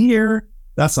 "I'm here."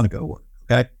 That's not going to work,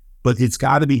 okay? But it's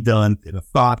got to be done in a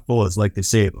thoughtful, as like they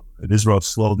say, in Israel,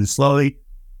 slowly.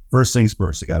 First things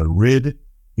first, you got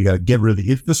to get rid of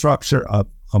the infrastructure of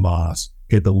Hamas,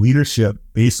 get the leadership,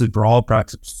 basically for all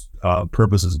practical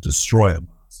purposes, destroy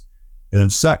Hamas. And then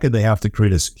second, they have to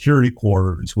create a security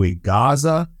corridor between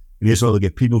Gaza in Israel to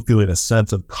get people feeling a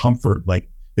sense of comfort, like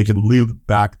they can live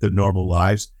back their normal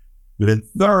lives. But then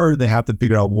third, they have to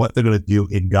figure out what they're going to do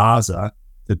in Gaza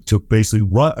to basically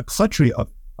run a country of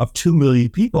 2 million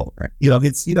people. Right.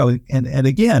 It's and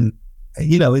again,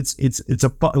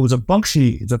 it was a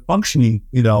functioning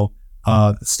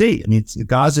state. I mean,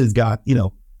 Gaza has got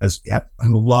has a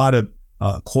lot of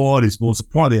qualities. Most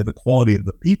importantly, they have the quality of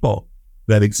the people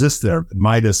that exist there,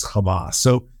 minus Hamas.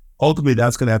 So ultimately,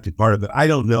 that's going to have to be part of it. I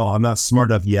don't know. I'm not smart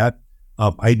enough yet.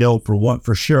 I know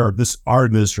for sure, our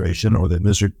administration or the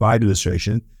Biden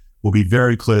administration will be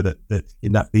very clear that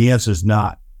the answer is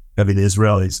not having the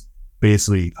Israelis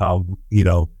basically,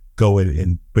 go in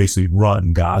and basically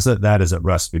run Gaza. That is a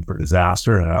recipe for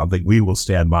disaster, and I don't think we will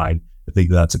stand by to think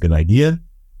that's a good idea.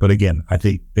 But again, I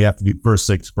think they have to do first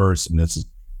things first, and this is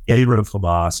getting rid of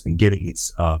Hamas and getting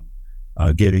these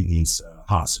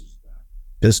hostages back.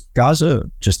 Does Gaza,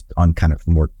 just on kind of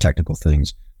more technical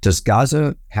things, does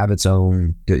Gaza have its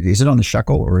own, is it on the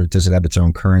shekel, or does it have its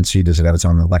own currency? Does it have its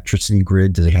own electricity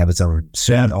grid? Does it have its own?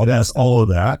 It has all of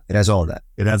that. It has all of that.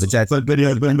 It has, but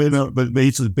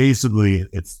basically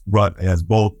it's run. It has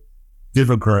both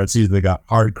different currencies. They got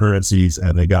hard currencies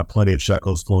and they got plenty of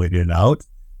shekels flowing in and out.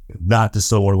 Not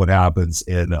dissimilar to what happens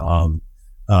in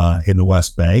the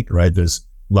West Bank, right? There's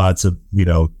lots of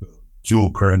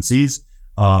dual currencies.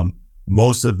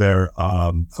 Most of their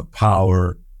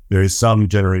power. There is some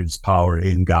generated power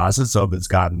in Gaza. Some of it's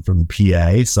gotten from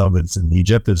PA. Some of it's in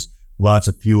Egypt. There's lots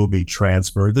of fuel being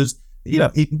transferred. There's,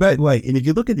 by the way, and if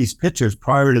you look at these pictures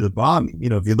prior to the bombing,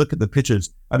 if you look at the pictures,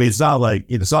 I mean, it's not like,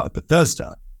 it's not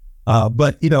Bethesda,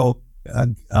 but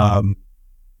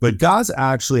Gaza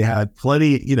actually had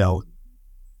plenty, it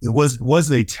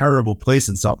wasn't a terrible place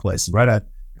in some places, right? I had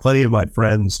plenty of my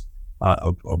friends,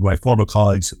 of my former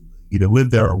colleagues,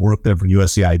 lived there or worked there for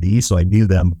USAID, so I knew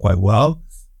them quite well.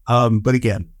 But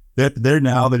again, they're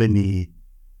now going to need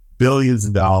billions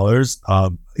of dollars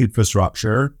of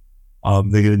infrastructure. They're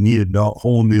going to need a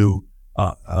whole new,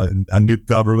 a new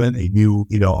government, a new,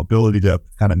 ability to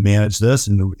kind of manage this,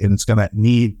 and it's going to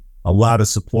need a lot of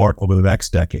support over the next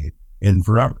decade and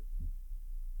forever.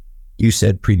 You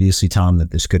said previously, Tom,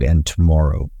 that this could end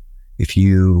tomorrow. If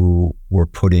you were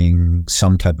putting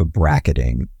some type of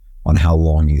bracketing on how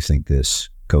long you think this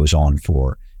goes on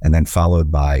for, and then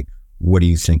followed by, what do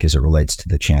you think as it relates to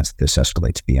the chance that this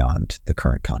escalates beyond the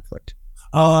current conflict?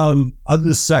 Other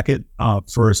the second,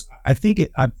 first, I think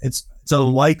it's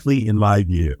unlikely, in my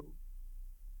view,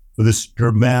 for this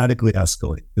dramatically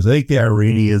escalate, because I think the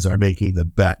Iranians are making the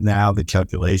bet now. The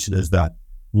calculation is that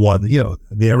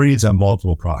the Iranians have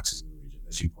multiple proxies in the region,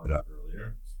 as you pointed out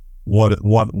earlier. One of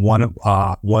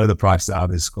the proxies out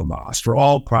is Hamas. For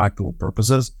all practical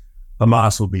purposes,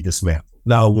 Hamas will be dismantled.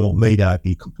 Now, it may not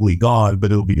be completely gone,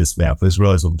 but it will be dismantled.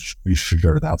 Israelis will be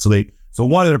sure out. So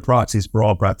one of the proxies, for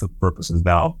all practical purposes,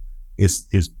 now is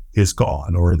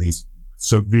gone, or at least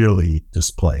severely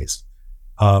displaced.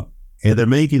 And they're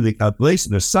making the calculation.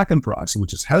 Their second proxy,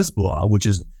 which is Hezbollah, which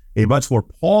is a much more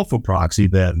powerful proxy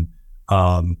than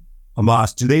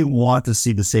Hamas. Do they want to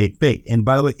see the same fate? And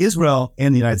by the way, Israel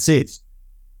and the United States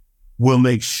will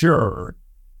make sure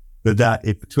that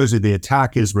if, especially they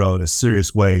attack Israel in a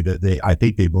serious way, that I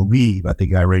think the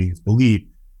Iranians believe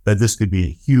that this could be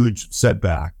a huge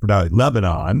setback for now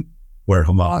Lebanon, where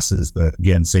Hamas is the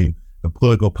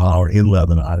political power in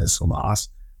Lebanon is Hamas.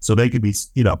 So they could be,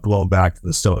 blown back to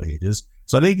the Stone Ages.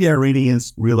 So I think the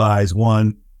Iranians realize,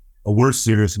 one, we're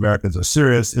serious, Americans are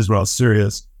serious, Israel's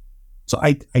serious. So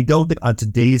I don't think on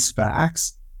today's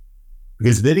facts,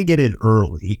 because if they didn't get in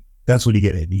early, that's what you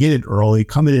get in. You get in early,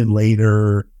 coming in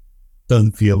later,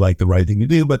 doesn't feel like the right thing to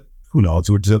do, but who knows?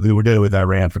 We're dealing with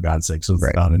Iran, for God's sake, so it's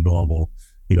not a normal,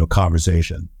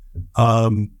 conversation.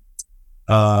 The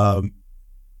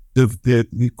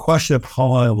question of how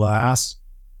long it lasts,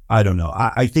 I don't know.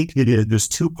 I think there's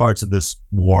two parts of this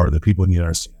war that people need to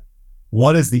understand.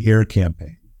 One is the air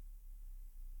campaign.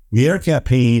 The air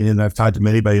campaign, and I've talked to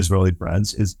many of my Israeli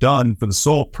friends, is done for the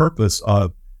sole purpose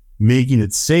of making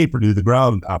it safer to do the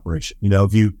ground operation.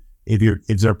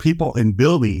 If there are people in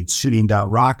buildings shooting down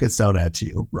rockets down at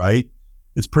you, right?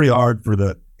 It's pretty hard for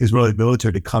the Israeli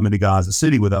military to come into Gaza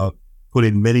City without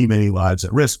putting many, many lives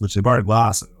at risk, which they've already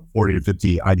lost 40 to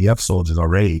 50 IDF soldiers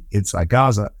already inside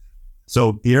Gaza.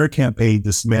 So the air campaign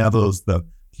dismantles the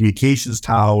communications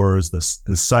towers, the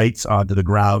sites onto the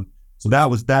ground. So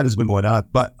that has been going on.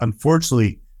 But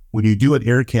unfortunately, when you do an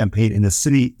air campaign in a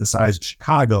city the size of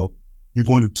Chicago, you're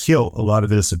going to kill a lot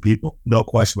of innocent people, no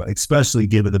question about it, especially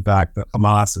given the fact that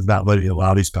Hamas is not letting a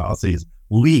lot of these Palestinians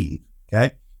leave,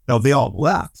 okay? Now, they all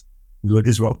left. What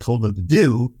Israel told them to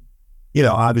do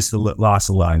obviously loss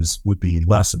of lives would be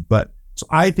lessened. But so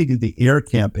I think that the air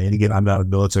campaign, again, I'm not a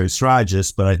military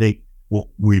strategist, but I think what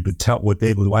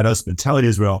David White House has been telling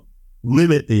Israel,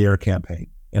 limit the air campaign.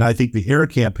 And I think the air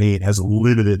campaign has a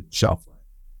limited shelf life.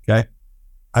 Okay.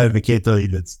 I can't tell you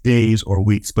if it's days or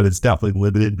weeks, but it's definitely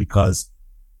limited because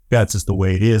that's just the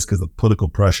way it is, because the political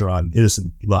pressure on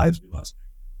innocent lives be lost.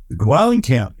 The ground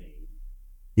campaign,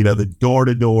 the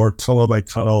door-to-door,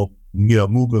 tunnel-by-tunnel,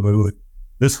 movement,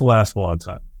 this will last a long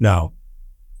time. Now,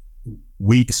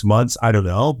 weeks, months, I don't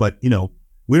know, but,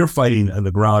 we were fighting on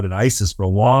the ground in ISIS for a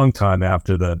long time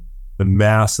after the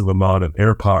massive amount of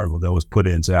air power that was put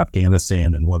into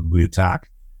Afghanistan and when we attacked.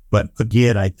 But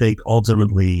again, I think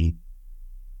ultimately,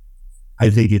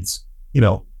 it's,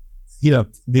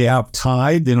 they have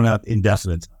time, they don't have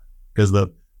indefinite time, because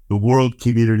the world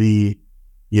community,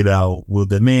 will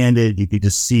demand it. You can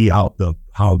just see how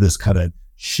this kind of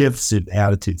shifts in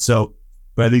attitude. So,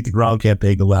 but I think the ground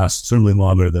campaign will last certainly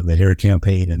longer than the air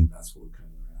campaign, and that's what we're kind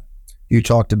of at. You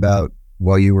talked about,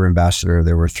 while you were ambassador,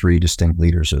 there were three distinct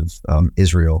leaders of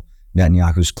Israel.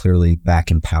 Netanyahu's clearly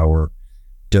back in power.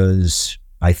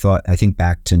 I think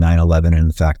back to 9/11 and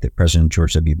the fact that President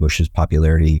George W. Bush's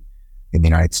popularity in the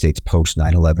United States post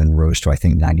 9/11 rose to, I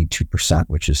think, 92%,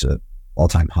 which is an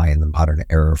all-time high in the modern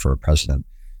era for a president.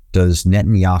 Does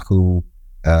Netanyahu,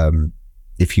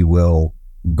 if you will,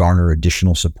 garner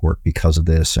additional support because of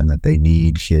this, and that they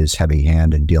need his heavy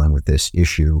hand in dealing with this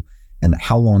issue? And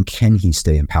how long can he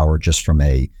stay in power just from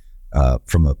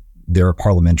they're a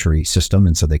parliamentary system,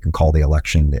 and so they can call the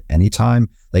election at any time?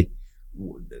 Like,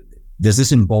 does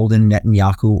this embolden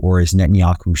Netanyahu, or is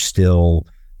Netanyahu still,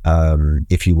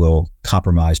 if you will,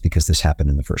 compromised because this happened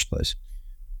in the first place?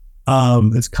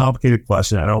 It's a complicated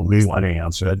question. I don't really want to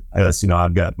answer it.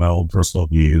 I've got my own personal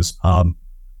views.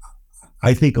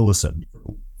 I think, listen,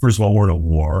 first of all, we're in a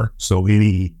war, so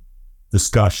any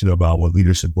discussion about what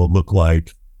leadership will look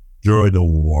like during the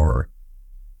war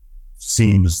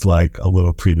seems like a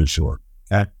little premature.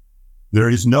 Okay? There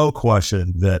is no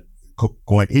question that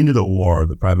going into the war,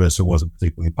 the prime minister wasn't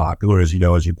particularly popular. As you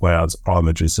point out, it's a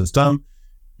parliamentary system.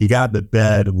 He got to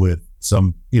bed with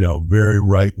some, very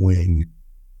right-wing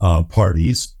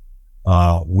parties,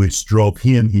 which drove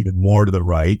him even more to the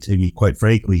right. And quite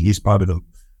frankly, he's probably the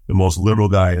most liberal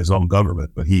guy in his own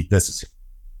government, but this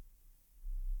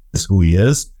is who he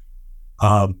is.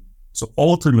 So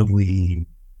ultimately,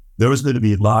 there was going to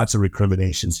be lots of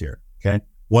recriminations here. Okay,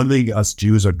 one thing us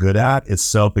Jews are good at is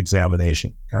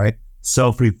self-examination. Right,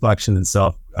 self-reflection and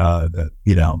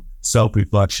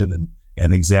self-reflection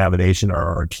and examination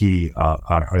are key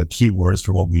words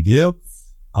for what we do.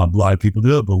 A lot of people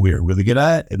do it, but we're really good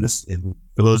at it. And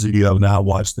for those of you who have not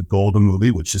watched the Golden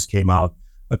movie, which just came out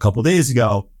a couple of days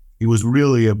ago, it was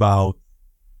really about,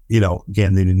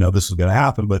 again, they didn't know this was going to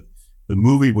happen, but the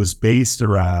movie was based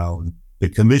around the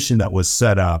commission that was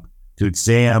set up to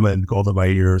examine Golda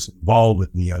Meir's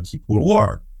involvement in the Yom Kippur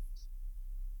War.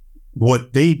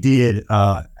 What they did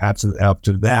after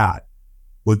that,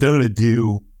 what they're going to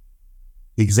do,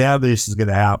 the examination is going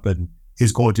to happen,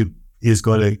 is going to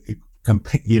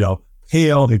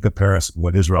pale in comparison to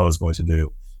what Israel is going to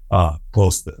do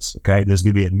post this. Okay, there's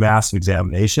going to be a massive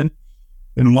examination,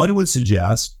 and one would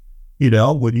suggest,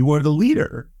 when you are the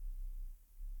leader,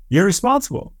 you're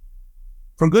responsible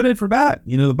for good and for bad.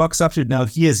 The buck stops you. Now,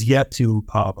 he has yet to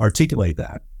articulate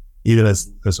that, even as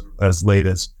late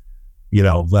as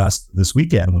this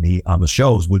weekend when he on the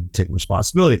shows would take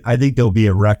responsibility. I think there'll be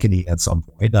a reckoning at some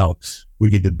point. Now, we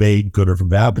can debate good or for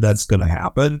bad, but that's going to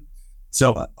happen.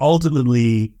 So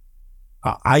ultimately,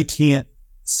 I can't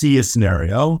see a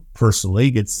scenario personally.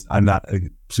 To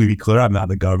be clear, I'm not in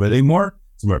the government anymore.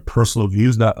 It's my personal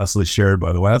views, not necessarily shared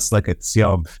by the West. Like I see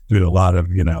how I'm doing a lot of,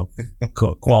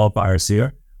 qualifiers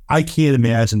here. I can't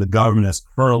imagine the government as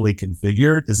currently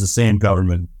configured is the same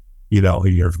government, a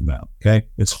year from now. Okay.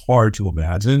 It's hard to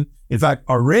imagine. In fact,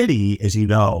 already, as you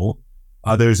know,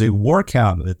 there's a war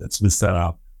cabinet that's been set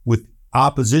up with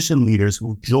opposition leaders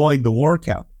who joined the war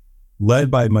cabinet,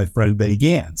 led by my friend Benny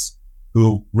Gantz,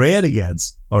 who ran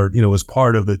against, or, was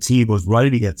part of the team was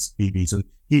running against Bibi. So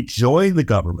he joined the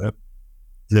government.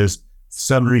 There's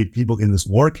 7 or 8 people in this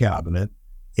war cabinet,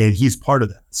 and he's part of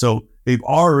that. So they've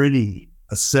already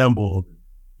assembled,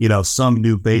 some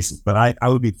new faces. But I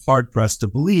would be hard pressed to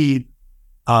believe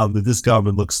that this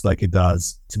government looks like it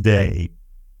does today,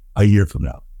 a year from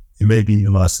now. It may be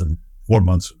less than 4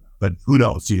 months from now, but who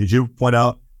knows? As you point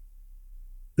out,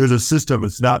 there's a system.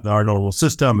 It's not our normal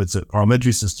system. It's a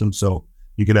parliamentary system. So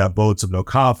you can have votes of no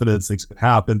confidence. Things could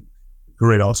happen.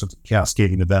 Create all sorts of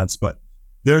cascading events. But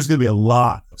there's going to be a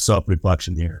lot of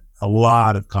self-reflection here, a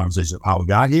lot of conversation of how we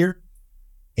got here.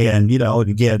 And,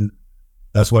 again,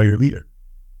 that's why you're a leader.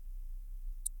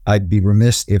 I'd be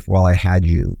remiss if, while I had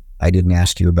you, I didn't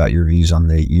ask you about your views on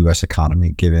the U.S.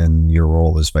 economy, given your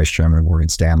role as vice chairman of Morgan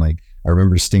Stanley. I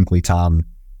remember distinctly, Tom,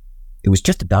 it was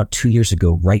just about 2 years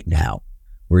ago right now,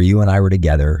 where you and I were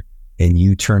together, and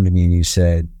you turned to me and you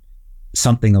said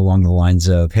something along the lines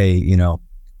of, hey,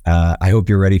 I hope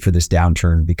you're ready for this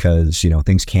downturn because,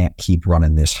 things can't keep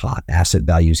running this hot. Asset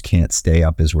values can't stay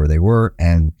up as where they were.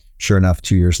 And sure enough,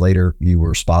 2 years later, you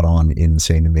were spot on in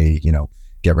saying to me,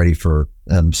 get ready for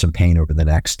some pain over the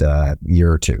next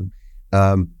year or two.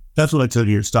 That's what I told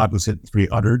you. Your stock was hitting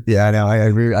 300. Yeah, I know.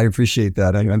 I appreciate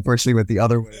that. Unfortunately, with the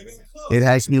other way, it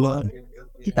has me.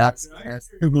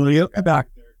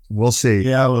 We'll see.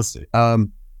 Yeah, we'll see.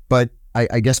 But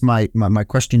I guess my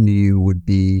question to you would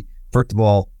be, first of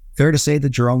all, fair to say that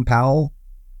Jerome Powell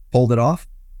pulled it off?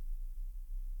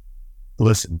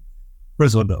 Listen,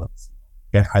 first of all, no.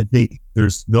 Yeah, I think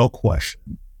there's no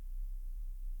question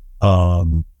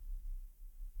that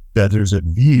there's a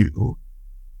view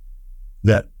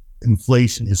that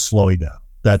inflation is slowing down.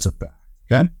 That's a fact.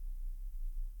 Okay.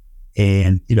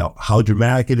 And, how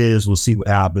dramatic it is, we'll see what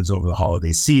happens over the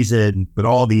holiday season, but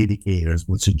all the indicators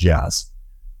would suggest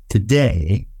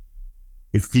today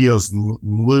it feels a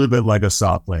little bit like a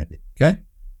soft landing. Okay.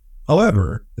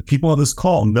 However, the people on this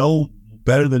call know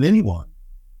better than anyone,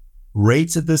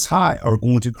 rates at this high are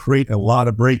going to create a lot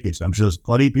of breakage. I'm sure there's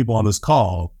plenty of people on this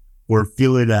call who are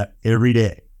feeling that every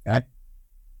day. Okay?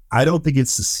 I don't think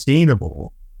it's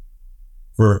sustainable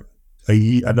for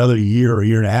another year or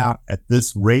year and a half at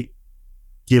this rate,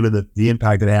 given the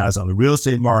impact it has on the real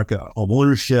estate market, on home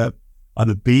ownership, on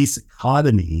the base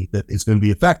economy that is going to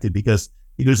be affected, because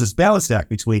there's this balance act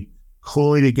between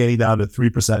cooling and getting down to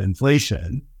 3%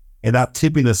 inflation and not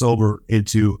tipping us over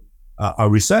into a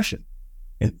recession.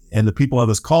 And the people on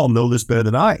this call know this better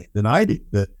than I do,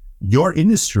 that your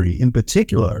industry in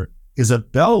particular is a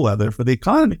bellwether for the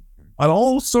economy on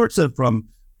all sorts of, from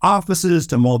offices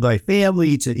to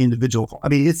multifamily to individual. I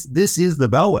mean, this is the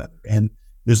bellwether, and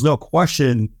there's no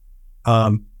question.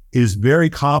 It is very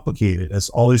complicated as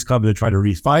all these companies try to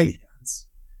refinance,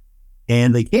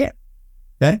 and they can't.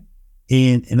 Okay,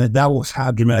 and that will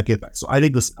have dramatic impact. So I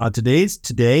think this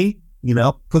today,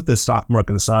 put the stock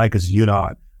market aside, because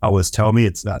always tell me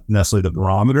it's not necessarily the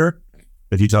barometer.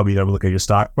 If you tell me you never look at your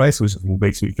stock price, which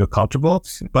makes me feel comfortable.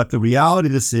 But the reality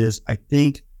of this is, I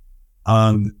think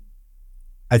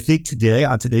today,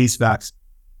 on today's facts,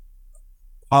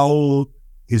 Powell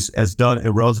has done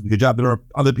a relatively good job. There are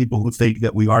other people who think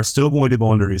that we are still going to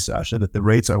go into recession, that the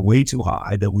rates are way too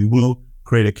high, that we will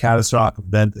create a catastrophic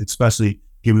event, especially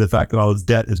given the fact that all this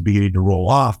debt is beginning to roll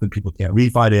off and people can't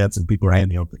refinance and people are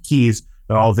handing over the keys,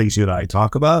 and all the things you and I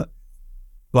talk about.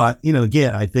 But,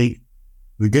 again, I think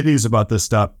the good news about this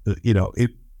stuff,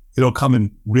 it'll come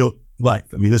in real life.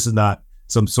 I mean, this is not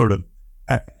some sort of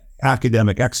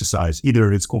academic exercise. Either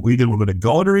we're going to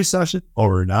go into recession or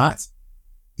we're not.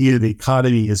 Either the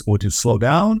economy is going to slow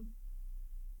down,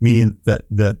 meaning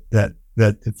that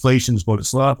inflation is going to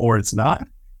slow down, or it's not.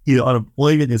 Either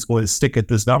unemployment is going to stick at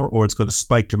this number or it's going to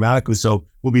spike dramatically. So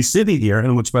we'll be sitting here,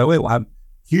 and which, by the way, will have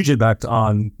huge impact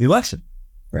on the election.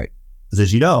 Right. Because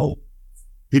as you know,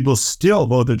 people still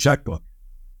vote their checkbook.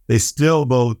 They still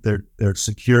vote their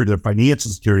security, their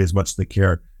financial security, as much as they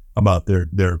care about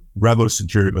their revenue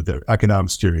security, but their economic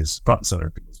security is front and center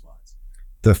in people's minds.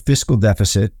 The fiscal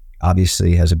deficit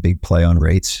obviously has a big play on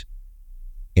rates.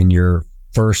 In your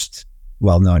first,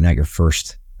 not your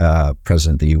first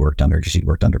president that you worked under, because you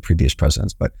worked under previous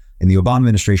presidents, but in the Obama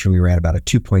administration, we ran about a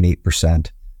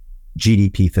 2.8%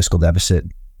 GDP fiscal deficit.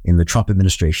 In the Trump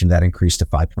administration, that increased to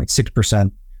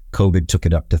 5.6%. COVID took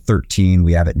it up to 13.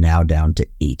 We have it now down to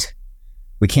 8.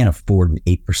 We can't afford an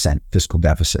 8% fiscal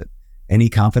deficit. Any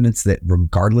confidence that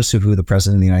regardless of who the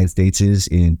president of the United States is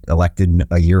elected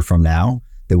a year from now,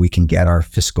 that we can get our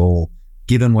fiscal,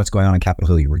 given what's going on in Capitol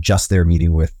Hill? You were just there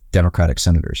meeting with Democratic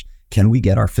senators. Can we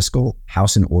get our fiscal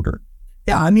house in order?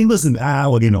 Yeah, I mean, listen,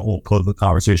 we'll close the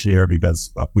conversation here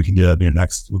because we can get up here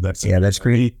next. Yeah, that's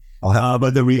great.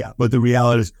 But the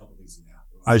reality is,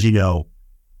 as you know,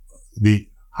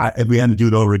 if we had to do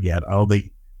it over again, I don't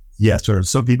think, yes, or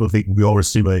some people think we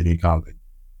overstimulated the economy.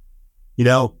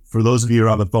 For those of you who are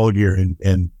on the phone here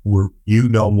and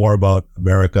know more about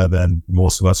America than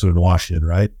most of us are in Washington,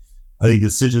 right? I think the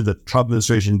decision that the Trump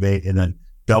administration made and then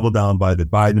doubled down by the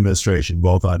Biden administration,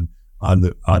 both on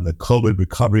the COVID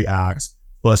recovery acts,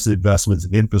 plus the investments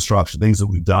in infrastructure, things that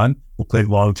we've done, will create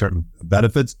long-term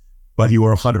benefits. But you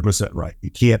are 100% right. You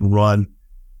can't run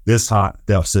this hot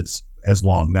deficits as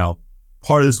long. Now,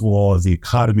 part of this will, as the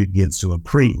economy begins to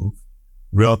improve,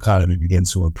 real economy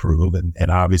begins to improve. And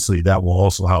obviously that will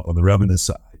also help on the revenue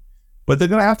side. But they're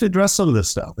going to have to address some of this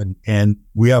stuff. And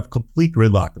we have complete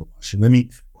gridlock in Washington. I mean,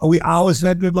 we always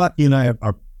had gridlock. You and I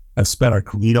have spent our,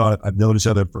 I've known each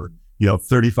other for,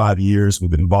 35 years. We've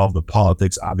been involved in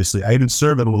politics. Obviously, I even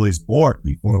served on Willie's board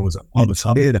before it was a public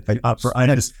company.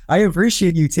 I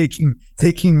appreciate you taking,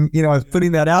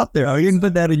 putting that out there. I didn't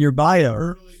put that in your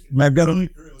bio. It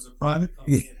was a private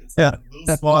company. Yeah.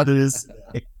 That's what it is.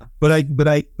 But I've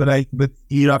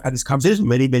had this conversation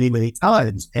many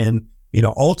times. And,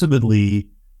 ultimately,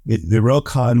 the real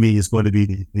economy is going to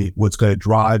be what's going to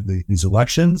drive these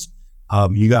elections.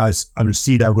 You guys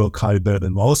understand that real economy better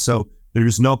than most. So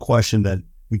there's no question that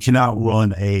we cannot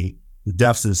run the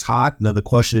deficit is hot. Now the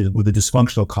question is, with a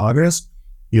dysfunctional Congress,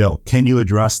 can you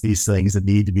address these things that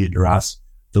need to be addressed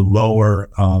to lower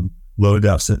low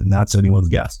deficit? And that's anyone's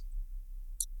guess.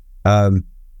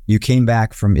 You came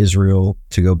back from Israel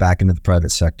to go back into the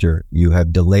private sector. You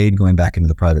have delayed going back into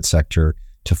the private sector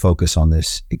to focus on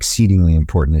this exceedingly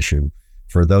important issue.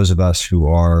 For those of us who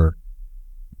are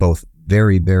both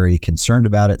very, very concerned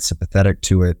about it, sympathetic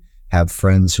to it, have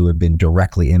friends who have been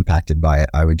directly impacted by it,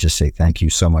 I would just say thank you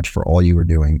so much for all you are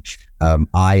doing.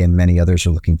 I and many others are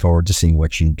looking forward to seeing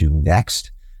what you do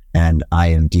next. And I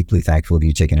am deeply thankful of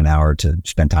you taking an hour to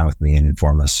spend time with me and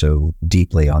inform us so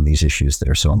deeply on these issues that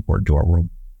are so important to our world.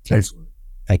 Thanks.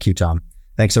 Thank you, Tom.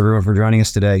 Thanks everyone for joining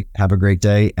us today. Have a great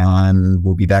day, and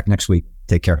we'll be back next week.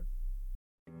 Take care.